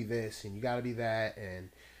this and you gotta be that, and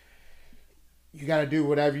you gotta do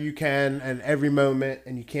whatever you can at every moment,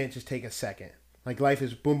 and you can't just take a second. Like life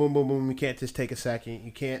is boom, boom, boom, boom. You can't just take a second.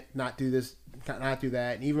 You can't not do this, not do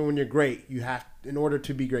that. And even when you're great, in order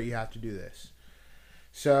to be great, you have to do this.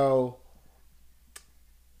 So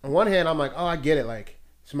on one hand, I'm like, oh, I get it. Like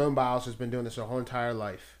Simone Biles has been doing this her whole entire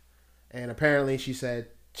life, and apparently she said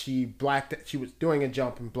she was doing a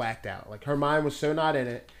jump and blacked out. Like her mind was so not in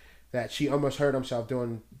it that she almost hurt herself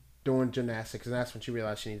doing gymnastics, and that's when she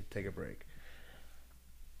realized she needed to take a break.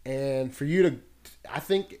 And for you to, I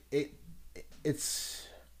think it's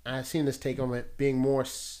I've seen this take on it being more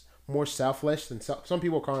selfless than some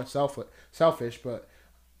people call it selfish, but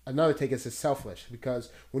another take is selfish, because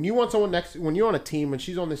when you want someone when you're on a team, when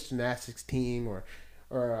she's on this gymnastics team or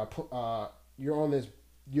you're on this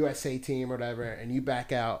USA team or whatever, and you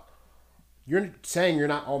back out, you're saying you're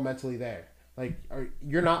not all mentally there. Like,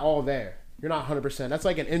 you're not all there. You're not 100%. That's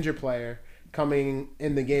like an injured player coming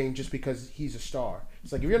in the game just because he's a star.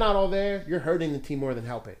 It's like, if you're not all there, you're hurting the team more than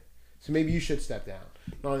helping. So maybe you should step down.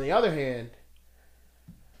 But on the other hand,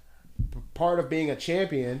 part of being a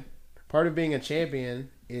champion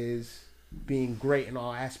is being great in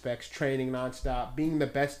all aspects, training nonstop, being the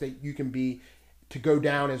best that you can be to go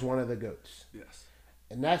down as one of the GOATs. Yes.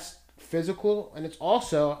 And that's physical, and it's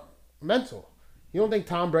also mental. You don't think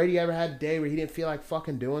Tom Brady ever had a day where he didn't feel like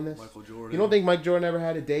fucking doing this? Michael Jordan. You don't think Mike Jordan ever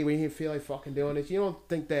had a day where he didn't feel like fucking doing this? You don't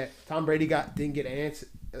think that Tom Brady didn't get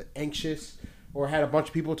anxious or had a bunch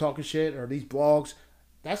of people talking shit or these blogs?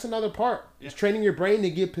 That's another part. Yeah. It's training your brain to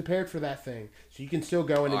get prepared for that thing so you can still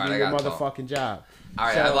go in and do your motherfucking job. All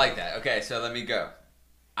right, I like that. Okay, so let me go.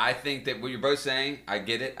 I think that what you're both saying, I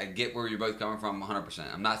get it. I get where you're both coming from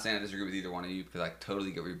 100%. I'm not saying I disagree with either one of you because I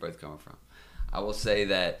totally get where you're both coming from. I will say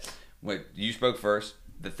that you spoke first.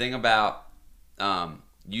 The thing about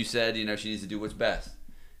you said, she needs to do what's best.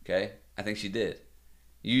 Okay? I think she did.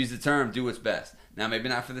 You used the term do what's best. Now, maybe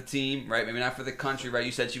not for the team, right? Maybe not for the country, right?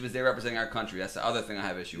 You said she was there representing our country. That's the other thing I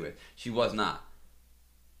have issue with. She was not.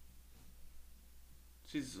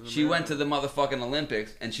 She went to the motherfucking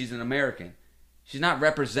Olympics, and she's an American. She's not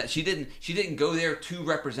She didn't go there to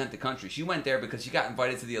represent the country. She went there because she got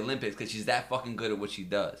invited to the Olympics because she's that fucking good at what she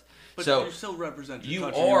does. But so you still represent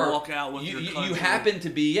your country. You walk out with your country. You happen to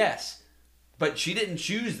be, yes, but she didn't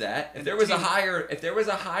choose that. If there was a higher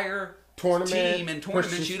team and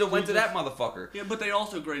tournament, she'd have went to that motherfucker. Yeah, but they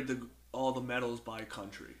also grade all the medals by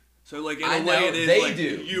country. So like in a way, it is they like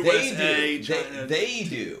do. USA, China.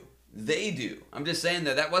 They do. I'm just saying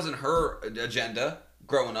that wasn't her agenda.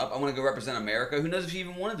 Growing up, I want to go represent America. Who knows if she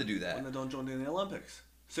even wanted to do that? And then don't join in the Olympics.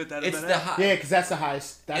 Sit that. It's the yeah, because that's the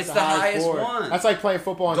highest. That's the highest sport. one. That's like playing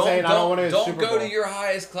football and saying I don't want to. Don't go to your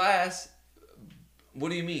highest class. What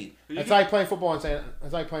do you mean? It's like playing football and saying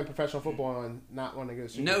it's like playing professional football and not wanting to go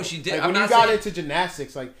to Super Bowl. No, she did. Like when you got into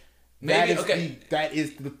gymnastics, like maybe that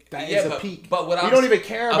is a peak. But what you don't even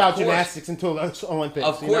care about gymnastics until the Olympics.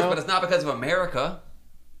 Of course, but it's not because of America.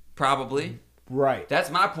 Probably. Right. That's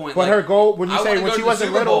my point. But her goal, when you say when she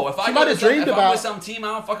wasn't little, she might have dreamed about. If I'm with some team I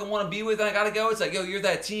don't fucking want to be with and I gotta go, it's like, yo, you're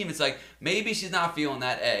that team. It's like, maybe she's not feeling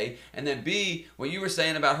that, A. And then B, what you were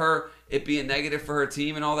saying about her, it being negative for her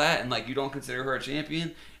team and all that, and like you don't consider her a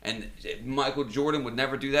champion, and Michael Jordan would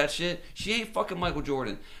never do that shit. She ain't fucking Michael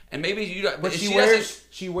Jordan. And maybe you. But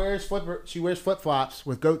she wears flip flops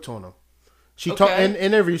with goats on them. In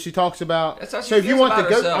interviews she talks about. That's how she so if you want the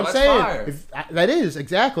goat, herself. I'm saying that is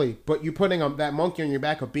exactly. But you're putting that monkey on your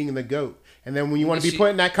back of being the goat, and then when you want to be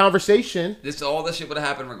put in that conversation, all this shit would have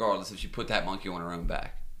happened regardless if she put that monkey on her own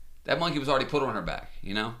back. That monkey was already put on her back.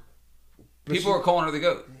 People were calling her the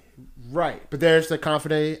goat. Right, but there's the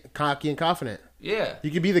confident, cocky, and confident. Yeah.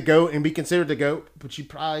 You could be the GOAT and be considered the GOAT, but you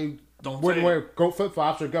probably wouldn't wear GOAT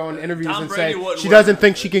flip-flops or go in interviews Tom and Brady say wouldn't she wear doesn't that,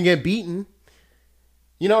 think but- she can get beaten.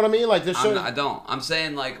 You know what I mean? Like there's I don't. I'm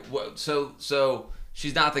saying like what? So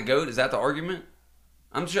she's not the GOAT. Is that the argument?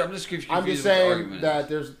 I'm sure. I'm just confused. I'm just what the saying argument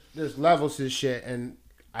that is. there's levels to this shit, and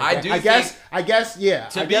I guess yeah.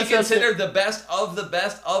 To I be guess that's considered the best of the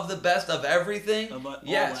best of the best of everything, Of all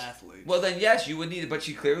yes. athletes. Well, then yes, you would need it, but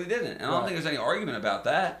she clearly didn't. And I don't Right. think there's any argument about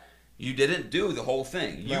that. You didn't do the whole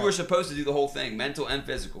thing. You Right. were supposed to do the whole thing, mental and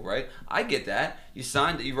physical, right? I get that. You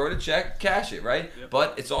signed it, you wrote a check, cash it, right? Yep.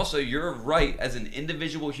 But it's also your right as an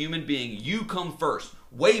individual human being. You come first.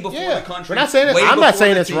 Way before Yeah. the country. We're not saying it- way I'm not before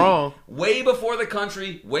saying the it's team. wrong. Way before the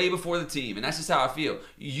country, way before the team. And that's just how I feel.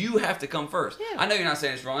 You have to come first. Yeah. I know you're not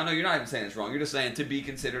saying it's wrong. I know you're not even saying it's wrong. You're just saying to be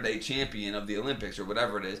considered a champion of the Olympics or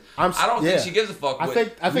whatever it is. I don't think she gives a fuck I what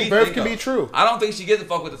think we both can of. be true. I don't think she gives a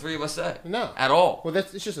fuck what the three of us say. No. At all. Well,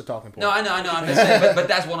 it's just a talking point. No, I know. I'm just saying, but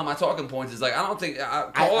that's one of my talking points. Is like I don't think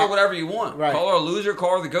call her whatever you want. Right. Call her a loser.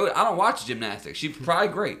 Call her the GOAT. I don't watch gymnastics. She's probably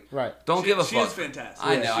great. Right. Don't give a fuck. She's fantastic.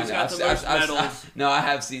 I know. She's I know. got the most medals. No, I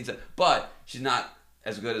have seen some, but she's not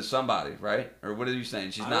as good as somebody, right? Or what are you saying?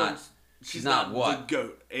 She's not. She's not what? The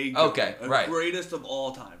GOAT. A GOAT. Okay, a right. greatest of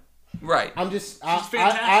all time. Right. I'm just. She's I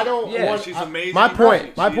fantastic. don't Yeah, want. she's I- amazing. My point.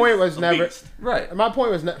 She's My point was a never. beast. Right. My point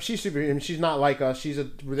was she's superhuman. She's not like us.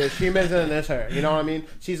 There's humans and there's her. You know what I mean?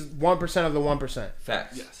 She's 1% of the 1%.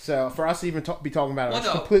 Facts. Yes. So for us to even be talking about her, Well, it's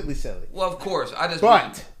no. completely silly. Well, of course. I just.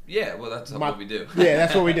 But- yeah. Well, that's what we do. Yeah,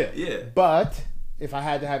 that's what we do. Yeah. But if I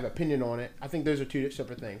had to have an opinion on it, I think those are two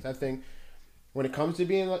separate things. I think when it comes to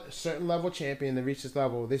being a certain level champion, to reach this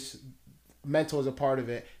level, this mental is a part of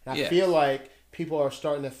it. And I Yes. feel like people are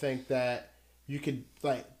starting to think that you could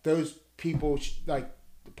those people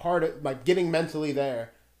part of getting mentally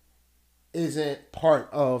there isn't part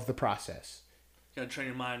of the process. You gotta train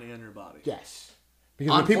your mind and your body. Yes.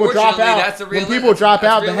 Because when people drop Unfortunately, out, that's a when real- people drop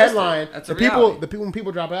that's out, the realistic. headline, That's the a people, reality. when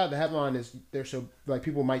people drop out, the headline is they're so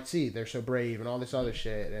people might see they're so brave and all this other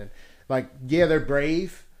shit and they're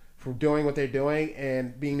brave for doing what they're doing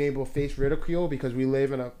and being able to face ridicule because we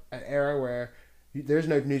live in an era where there's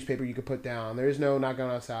no newspaper you can put down. There is no not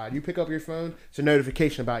going outside. You pick up your phone, it's a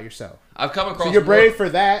notification about yourself. I've come across. So you're brave for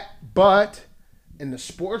that, but in the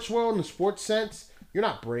sports world, in the sports sense, you're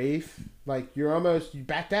not brave. You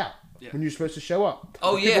backed out when you're supposed to show up.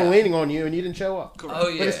 Oh, People yeah. leaning on you and you didn't show up. Correct. Oh,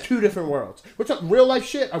 yeah. But it's two different worlds. What's up? Real life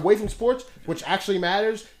shit away from sports, which actually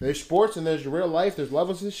matters. There's sports and there's real life. There's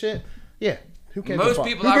levels of this shit. Yeah. Who cares? Most a fuck?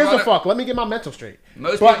 people Who I gives run a fuck? Let me get my mental straight.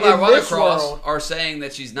 Most But people I in run this across world- are saying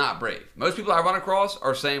that she's not brave. Most people I run across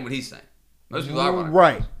are saying what he's saying. Most people I run across.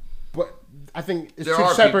 Right. But I think it's There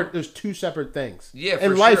are there's two separate things. Yeah,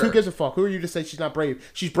 In for life, sure. who gives a fuck? Who are you to say she's not brave?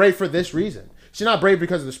 She's brave for this reason. She's not brave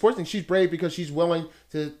because of the sports thing. She's brave because she's willing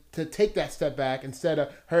to take that step back instead of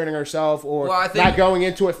hurting herself or Well, I think- not going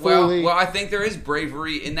into it fully. Well, I think there is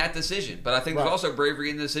bravery in that decision, but I think Right. there's also bravery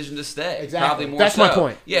in the decision to stay. Exactly. Probably more That's so. my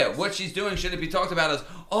point. Yeah, what she's doing shouldn't be talked about as,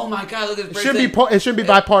 oh my God, look at this it brave shouldn't thing. be. It shouldn't be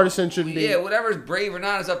bipartisan. Shouldn't be. Yeah, whatever's brave or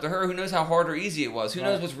not is up to her. Who knows how hard or easy it was? Who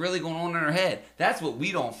knows Right. what's really going on in her head? That's what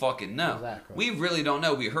we don't fucking know. Exactly. We really don't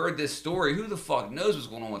know. We heard this story. Who the fuck knows what's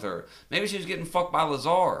going on with her? Maybe she was getting fucked by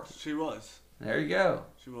Lazar. She was. There you go.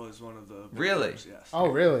 She was one of the Really? victims, Yes. Oh,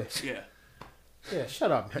 really? Yeah. Yeah.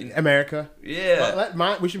 Shut up, America. Yeah.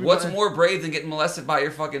 We should be. What's more brave than getting molested by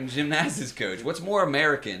your fucking gymnastics coach? What's more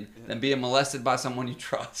American than being molested by someone you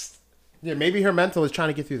trust? Yeah, maybe her mental is trying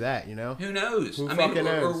to get through that. You know. Who knows? Who I mean, fucking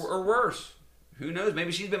knows? or worse. Who knows?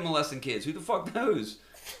 Maybe she's been molesting kids. Who the fuck knows?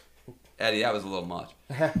 Eddie, that was a little much.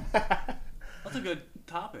 That's a good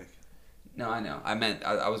topic. No, I know. I meant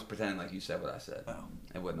I was pretending like you said what I said. Oh.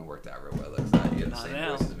 It wouldn't have worked out real well. It's not you have the Not same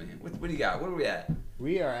now. voice as me. What do you got? What are we at?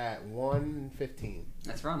 We are at 1:15.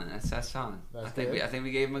 That's running. That's fine. That's I think good. I think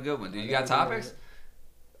we gave him a good one. Do you I got think we topics? gave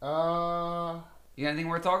You got anything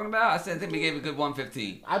worth talking about? I think we gave a good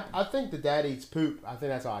 115. I think the dad eats poop. I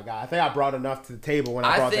think that's all I got. I think I brought enough to the table when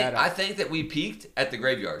I brought that I up. think that we peaked at the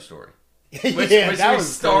graveyard story. Yeah, Which that we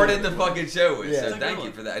was started crazy. the fucking show with. Yeah. So That's a thank good you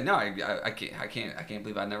one. for that. No, I can't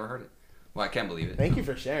believe I never heard it. Well, I can believe it. Thank you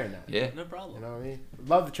for sharing that. Yeah. No problem. You know what I mean?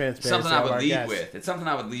 Love the transparency. Something I of would our lead guests. with. It's something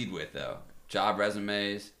I would lead with though. Job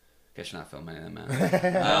resumes. Guess you're not filming any of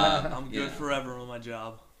them out. I'm you good know. forever on my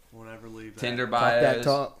job. Won't ever leave that. Tinder Talk that bios.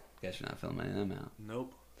 talk. Guess you're not filming any of them out.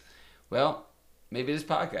 Nope. Well, maybe this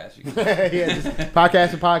podcast. You can Yeah, just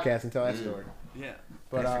podcast to podcast and tell that story. Yeah.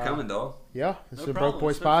 But Thanks for coming, dog. yeah, this No is the problem. Broke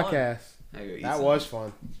Boys It's been fun. podcast. Hey, go eat That something. was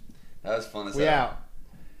fun. That was fun as We hell. out.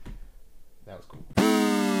 That was cool.